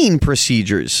cleaning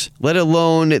procedures, let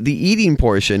alone the eating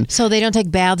portion. So they don't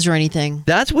take baths or anything?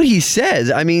 That's what he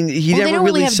says. I mean, he Well, never they don't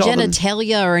really have saw them.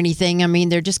 genitalia or anything. I mean,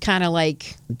 they're just kind of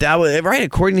like. That was right.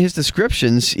 According to his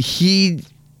descriptions, he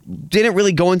didn't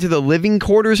really go into the living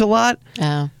quarters a lot.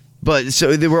 Oh. But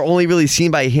so they were only really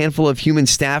seen by a handful of human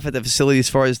staff at the facility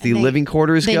as far as the living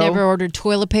quarters They go. never ordered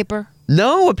toilet paper?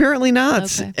 No, apparently not.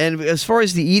 Okay. And as far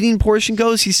as the eating portion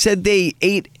goes, he said they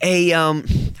ate a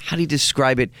how do you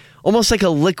describe it? Almost like a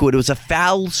liquid. It was a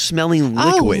foul-smelling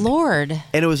liquid. Oh, Lord.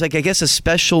 And it was like, I guess, a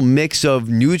special mix of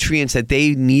nutrients that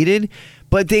they needed,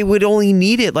 but they would only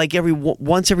need it like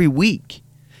once every week.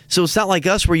 So it's not like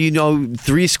us where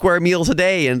 3 square meals a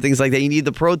day and things like that. You need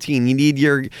the protein, you need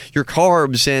your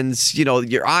carbs and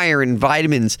your iron,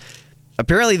 vitamins.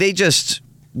 Apparently they just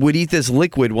would eat this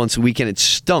liquid once a week and it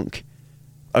stunk,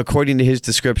 according to his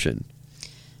description.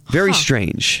 Very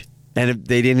strange. And if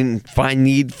they didn't find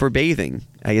need for bathing.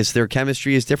 I guess their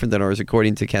chemistry is different than ours,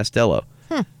 according to Costello.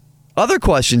 Other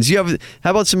questions? How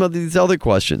about some of these other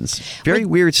questions? Very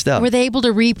weird stuff. Were they able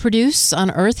to reproduce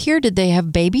on Earth here? Did they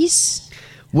have babies?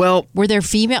 Well, were there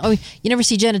female? Oh, you never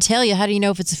see genitalia. How do you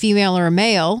know if it's a female or a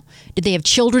male? Did they have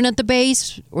children at the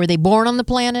base? Were they born on the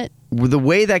planet? The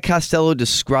way that Costello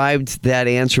described that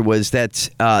answer was that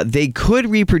they could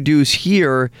reproduce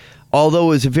here, although it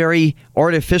was a very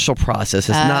artificial process.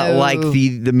 It's not like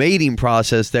the mating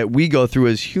process that we go through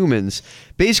as humans.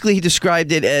 Basically, he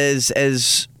described it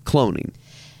as cloning.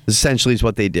 Essentially is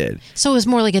what they did. So it was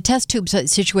more like a test tube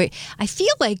situation. I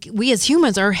feel like we as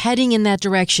humans are heading in that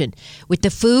direction. With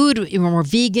the food, more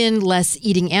vegan, less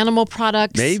eating animal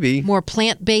products. Maybe. More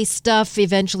plant-based stuff,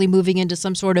 eventually moving into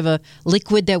some sort of a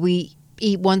liquid that we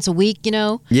eat once a week,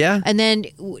 Yeah. And then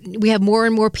we have more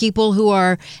and more people who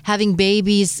are having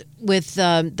babies with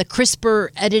the CRISPR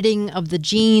editing of the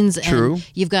genes. True.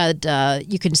 And you've got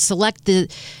you can select the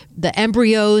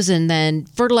embryos and then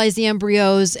fertilize the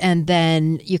embryos, and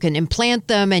then you can implant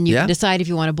them, and you can decide if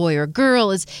you want a boy or a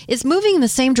girl. It's moving in the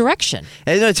same direction.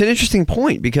 And it's an interesting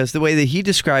point, because the way that he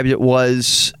described it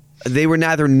was they were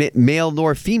neither male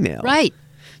nor female. Right.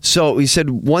 So he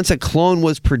said once a clone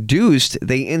was produced,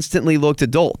 they instantly looked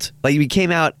adult. Like he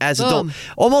came out as adult.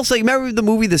 Almost like, remember the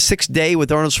movie The Sixth Day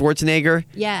with Arnold Schwarzenegger?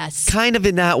 Yes. Kind of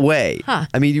in that way. Huh.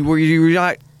 I mean, you're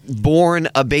not born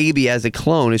a baby as a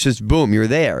clone. It's just boom, you're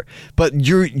there. But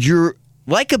you're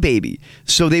like a baby.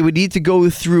 So they would need to go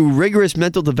through rigorous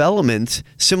mental development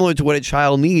similar to what a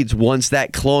child needs once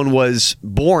that clone was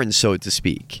born, so to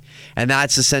speak. And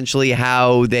that's essentially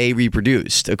how they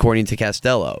reproduced, according to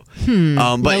Costello. But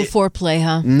no foreplay,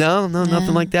 huh? No,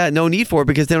 nothing like that. No need for it,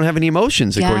 because they don't have any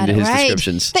emotions, according to his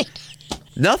descriptions.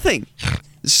 Nothing.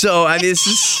 So, I mean, it's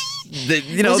just...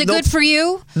 Was it good for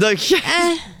you? You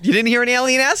didn't hear an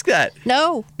alien ask that.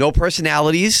 No. No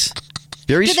personalities.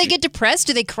 Do they get depressed?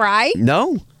 Do they cry?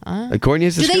 No. According to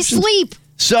his descriptions. Do they sleep?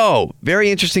 So,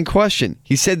 very interesting question.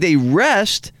 He said they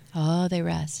rest. Oh, they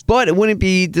rest. But it wouldn't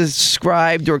be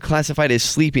described or classified as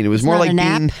sleeping. It was more like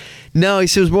being... No, he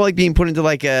said it was more like being put into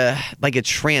like a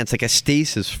trance, like a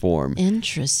stasis form.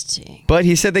 Interesting. But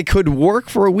he said they could work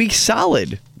for a week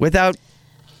solid without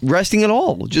resting at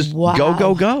all. Just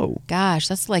go. Gosh,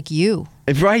 that's like you.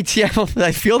 Right, yeah,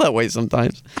 I feel that way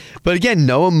sometimes. But again,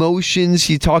 no emotions.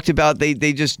 He talked about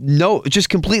they just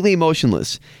completely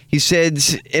emotionless. He said,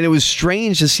 and it was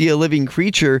strange to see a living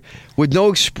creature with no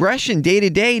expression day to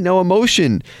day, no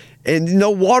emotion, and no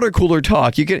water cooler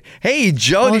talk. You could, hey,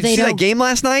 Joe, did you see that game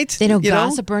last night? They don't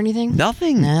gossip or anything?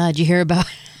 Nothing. Did you hear about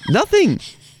Nothing.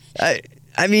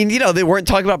 I mean, they weren't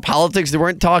talking about politics. They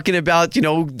weren't talking about,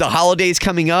 the holidays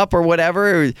coming up or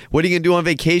whatever. Or what are you going to do on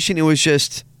vacation? It was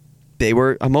just, they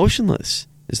were emotionless,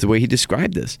 is the way he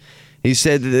described this. He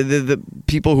said the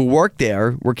people who worked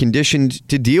there were conditioned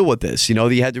to deal with this.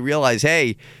 They had to realize,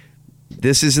 hey,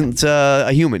 this isn't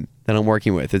a human that I'm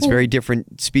working with. It's very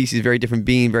different species, very different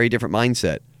being, very different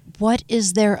mindset. What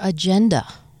is their agenda?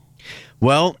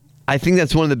 Well, I think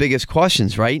that's one of the biggest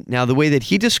questions, right? Now, the way that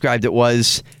he described it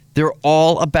was... they're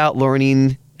all about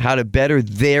learning how to better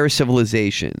their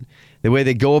civilization. The way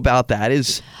they go about that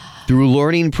is through a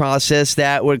learning process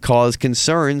that would cause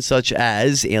concerns such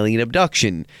as alien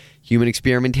abduction, human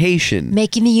experimentation.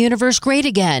 Making the universe great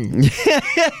again.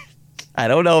 I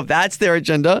don't know if that's their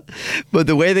agenda, but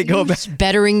the way they go about...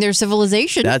 bettering their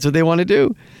civilization. That's what they want to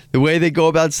do. The way they go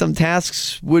about some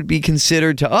tasks would be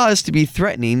considered to us to be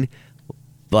threatening,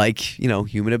 like,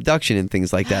 human abduction and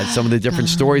things like that. Some of the different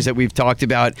stories that we've talked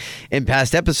about in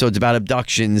past episodes about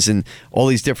abductions and all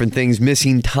these different things,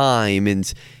 missing time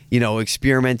and,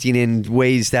 experimenting in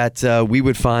ways that we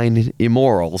would find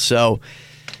immoral. So,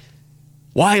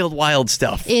 wild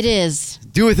stuff. It is.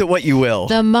 Do with it what you will.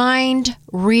 The mind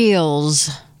reels.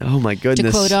 Oh, my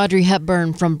goodness. To quote Audrey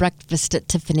Hepburn from Breakfast at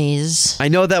Tiffany's. I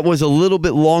know that was a little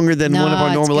bit longer than one of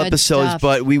our normal episodes, stuff.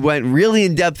 but we went really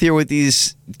in depth here with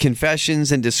these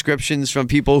confessions and descriptions from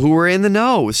people who were in the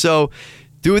know. So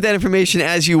do with that information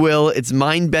as you will. It's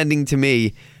mind-bending to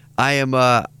me. I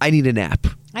need a nap.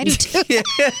 I do too.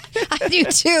 I do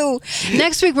too.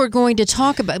 Next week we're going to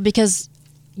talk about, because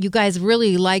you guys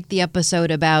really liked the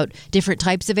episode about different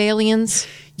types of aliens.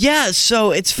 Yeah,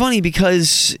 so it's funny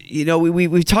because,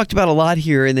 we've talked about a lot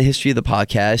here in the history of the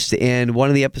podcast, and one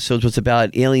of the episodes was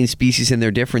about alien species and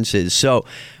their differences. So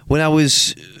when I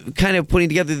was kind of putting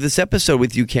together this episode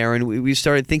with you, Karen, we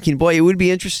started thinking, boy, it would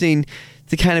be interesting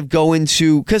to kind of go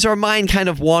into, because our mind kind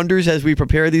of wanders as we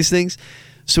prepare these things.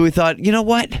 So we thought, you know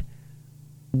what?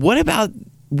 What about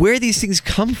where these things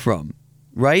come from,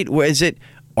 right? Where is it?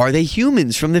 Are they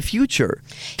humans from the future?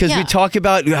 Because we talk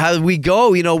about how we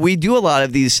go, we do a lot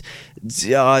of these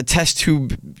test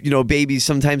tube, babies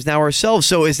sometimes now ourselves.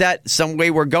 So is that some way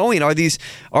we're going?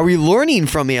 Are we learning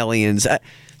from aliens?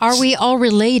 Are we all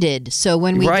related? So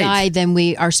when we die, then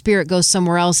our spirit goes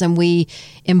somewhere else and we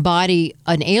embody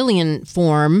an alien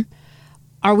form.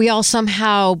 Are we all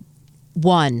somehow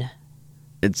one?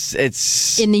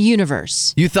 It's in the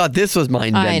universe. You thought this was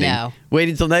mind-bending. I know. Wait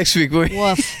until next week.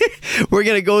 We're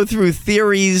going to go through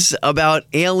theories about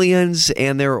aliens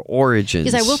and their origins.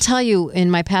 Because I will tell you, in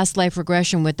my past life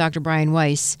regression with Dr. Brian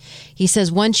Weiss, he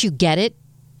says once you get it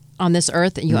on this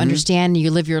earth and you understand and you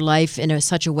live your life in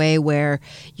such a way where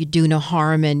you do no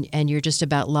harm and you're just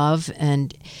about love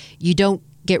and you don't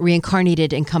get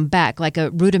reincarnated and come back, like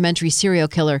a rudimentary serial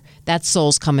killer, that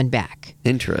soul's coming back.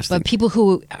 Interesting. But people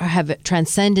who have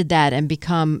transcended that and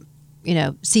become,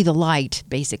 see the light,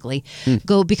 basically,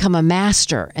 go become a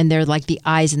master, and they're like the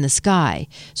eyes in the sky.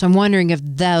 So I'm wondering if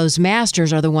those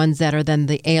masters are the ones that are then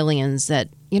the aliens that,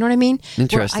 you know what I mean?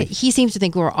 Interesting. He seems to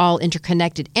think we're all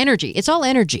interconnected. Energy. It's all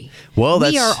energy. Well,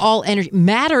 we are all energy.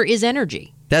 Matter is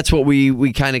energy. That's what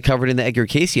we kind of covered in the Edgar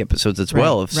Casey episodes as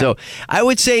well. So I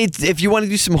would say if you want to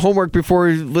do some homework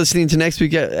before listening to next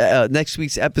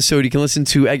week's episode, you can listen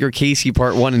to Edgar Casey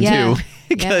part 1 and 2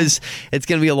 because it's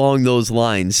going to be along those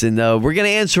lines. And we're going to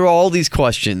answer all these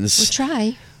questions. We'll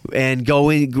try. And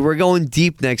we're going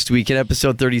deep next week in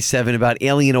episode 37 about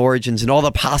alien origins and all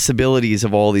the possibilities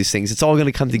of all these things. It's all going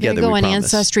to come together. Go on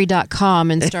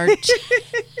Ancestry.com and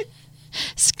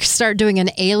start doing an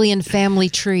alien family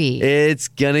tree. It's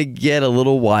going to get a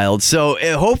little wild. So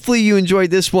hopefully you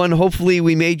enjoyed this one. Hopefully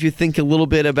we made you think a little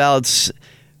bit about,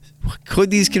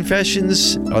 could these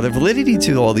confessions, are there validity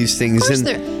to all these things? Of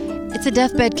course it's a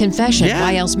deathbed confession. Yeah.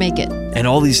 Why else make it? And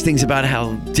all these things about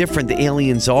how different the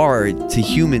aliens are to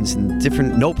humans and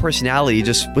different, no personality,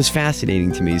 just was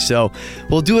fascinating to me. So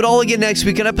we'll do it all again next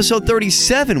week on episode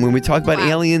 37 when we talk about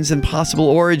aliens and possible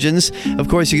origins. Of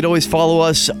course, you can always follow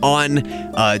us on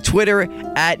Twitter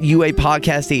at UA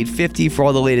Podcast 850 for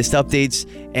all the latest updates.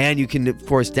 And you can, of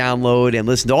course, download and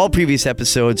listen to all previous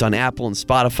episodes on Apple and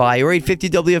Spotify or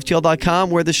 850WFTL.com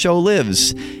where the show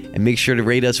lives. And make sure to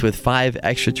rate us with 5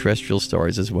 extraterrestrial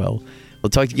stars as well. We'll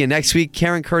talk to you again next week.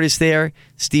 Karen Curtis there.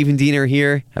 Stephen Diener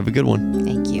here. Have a good one.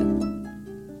 Thank you.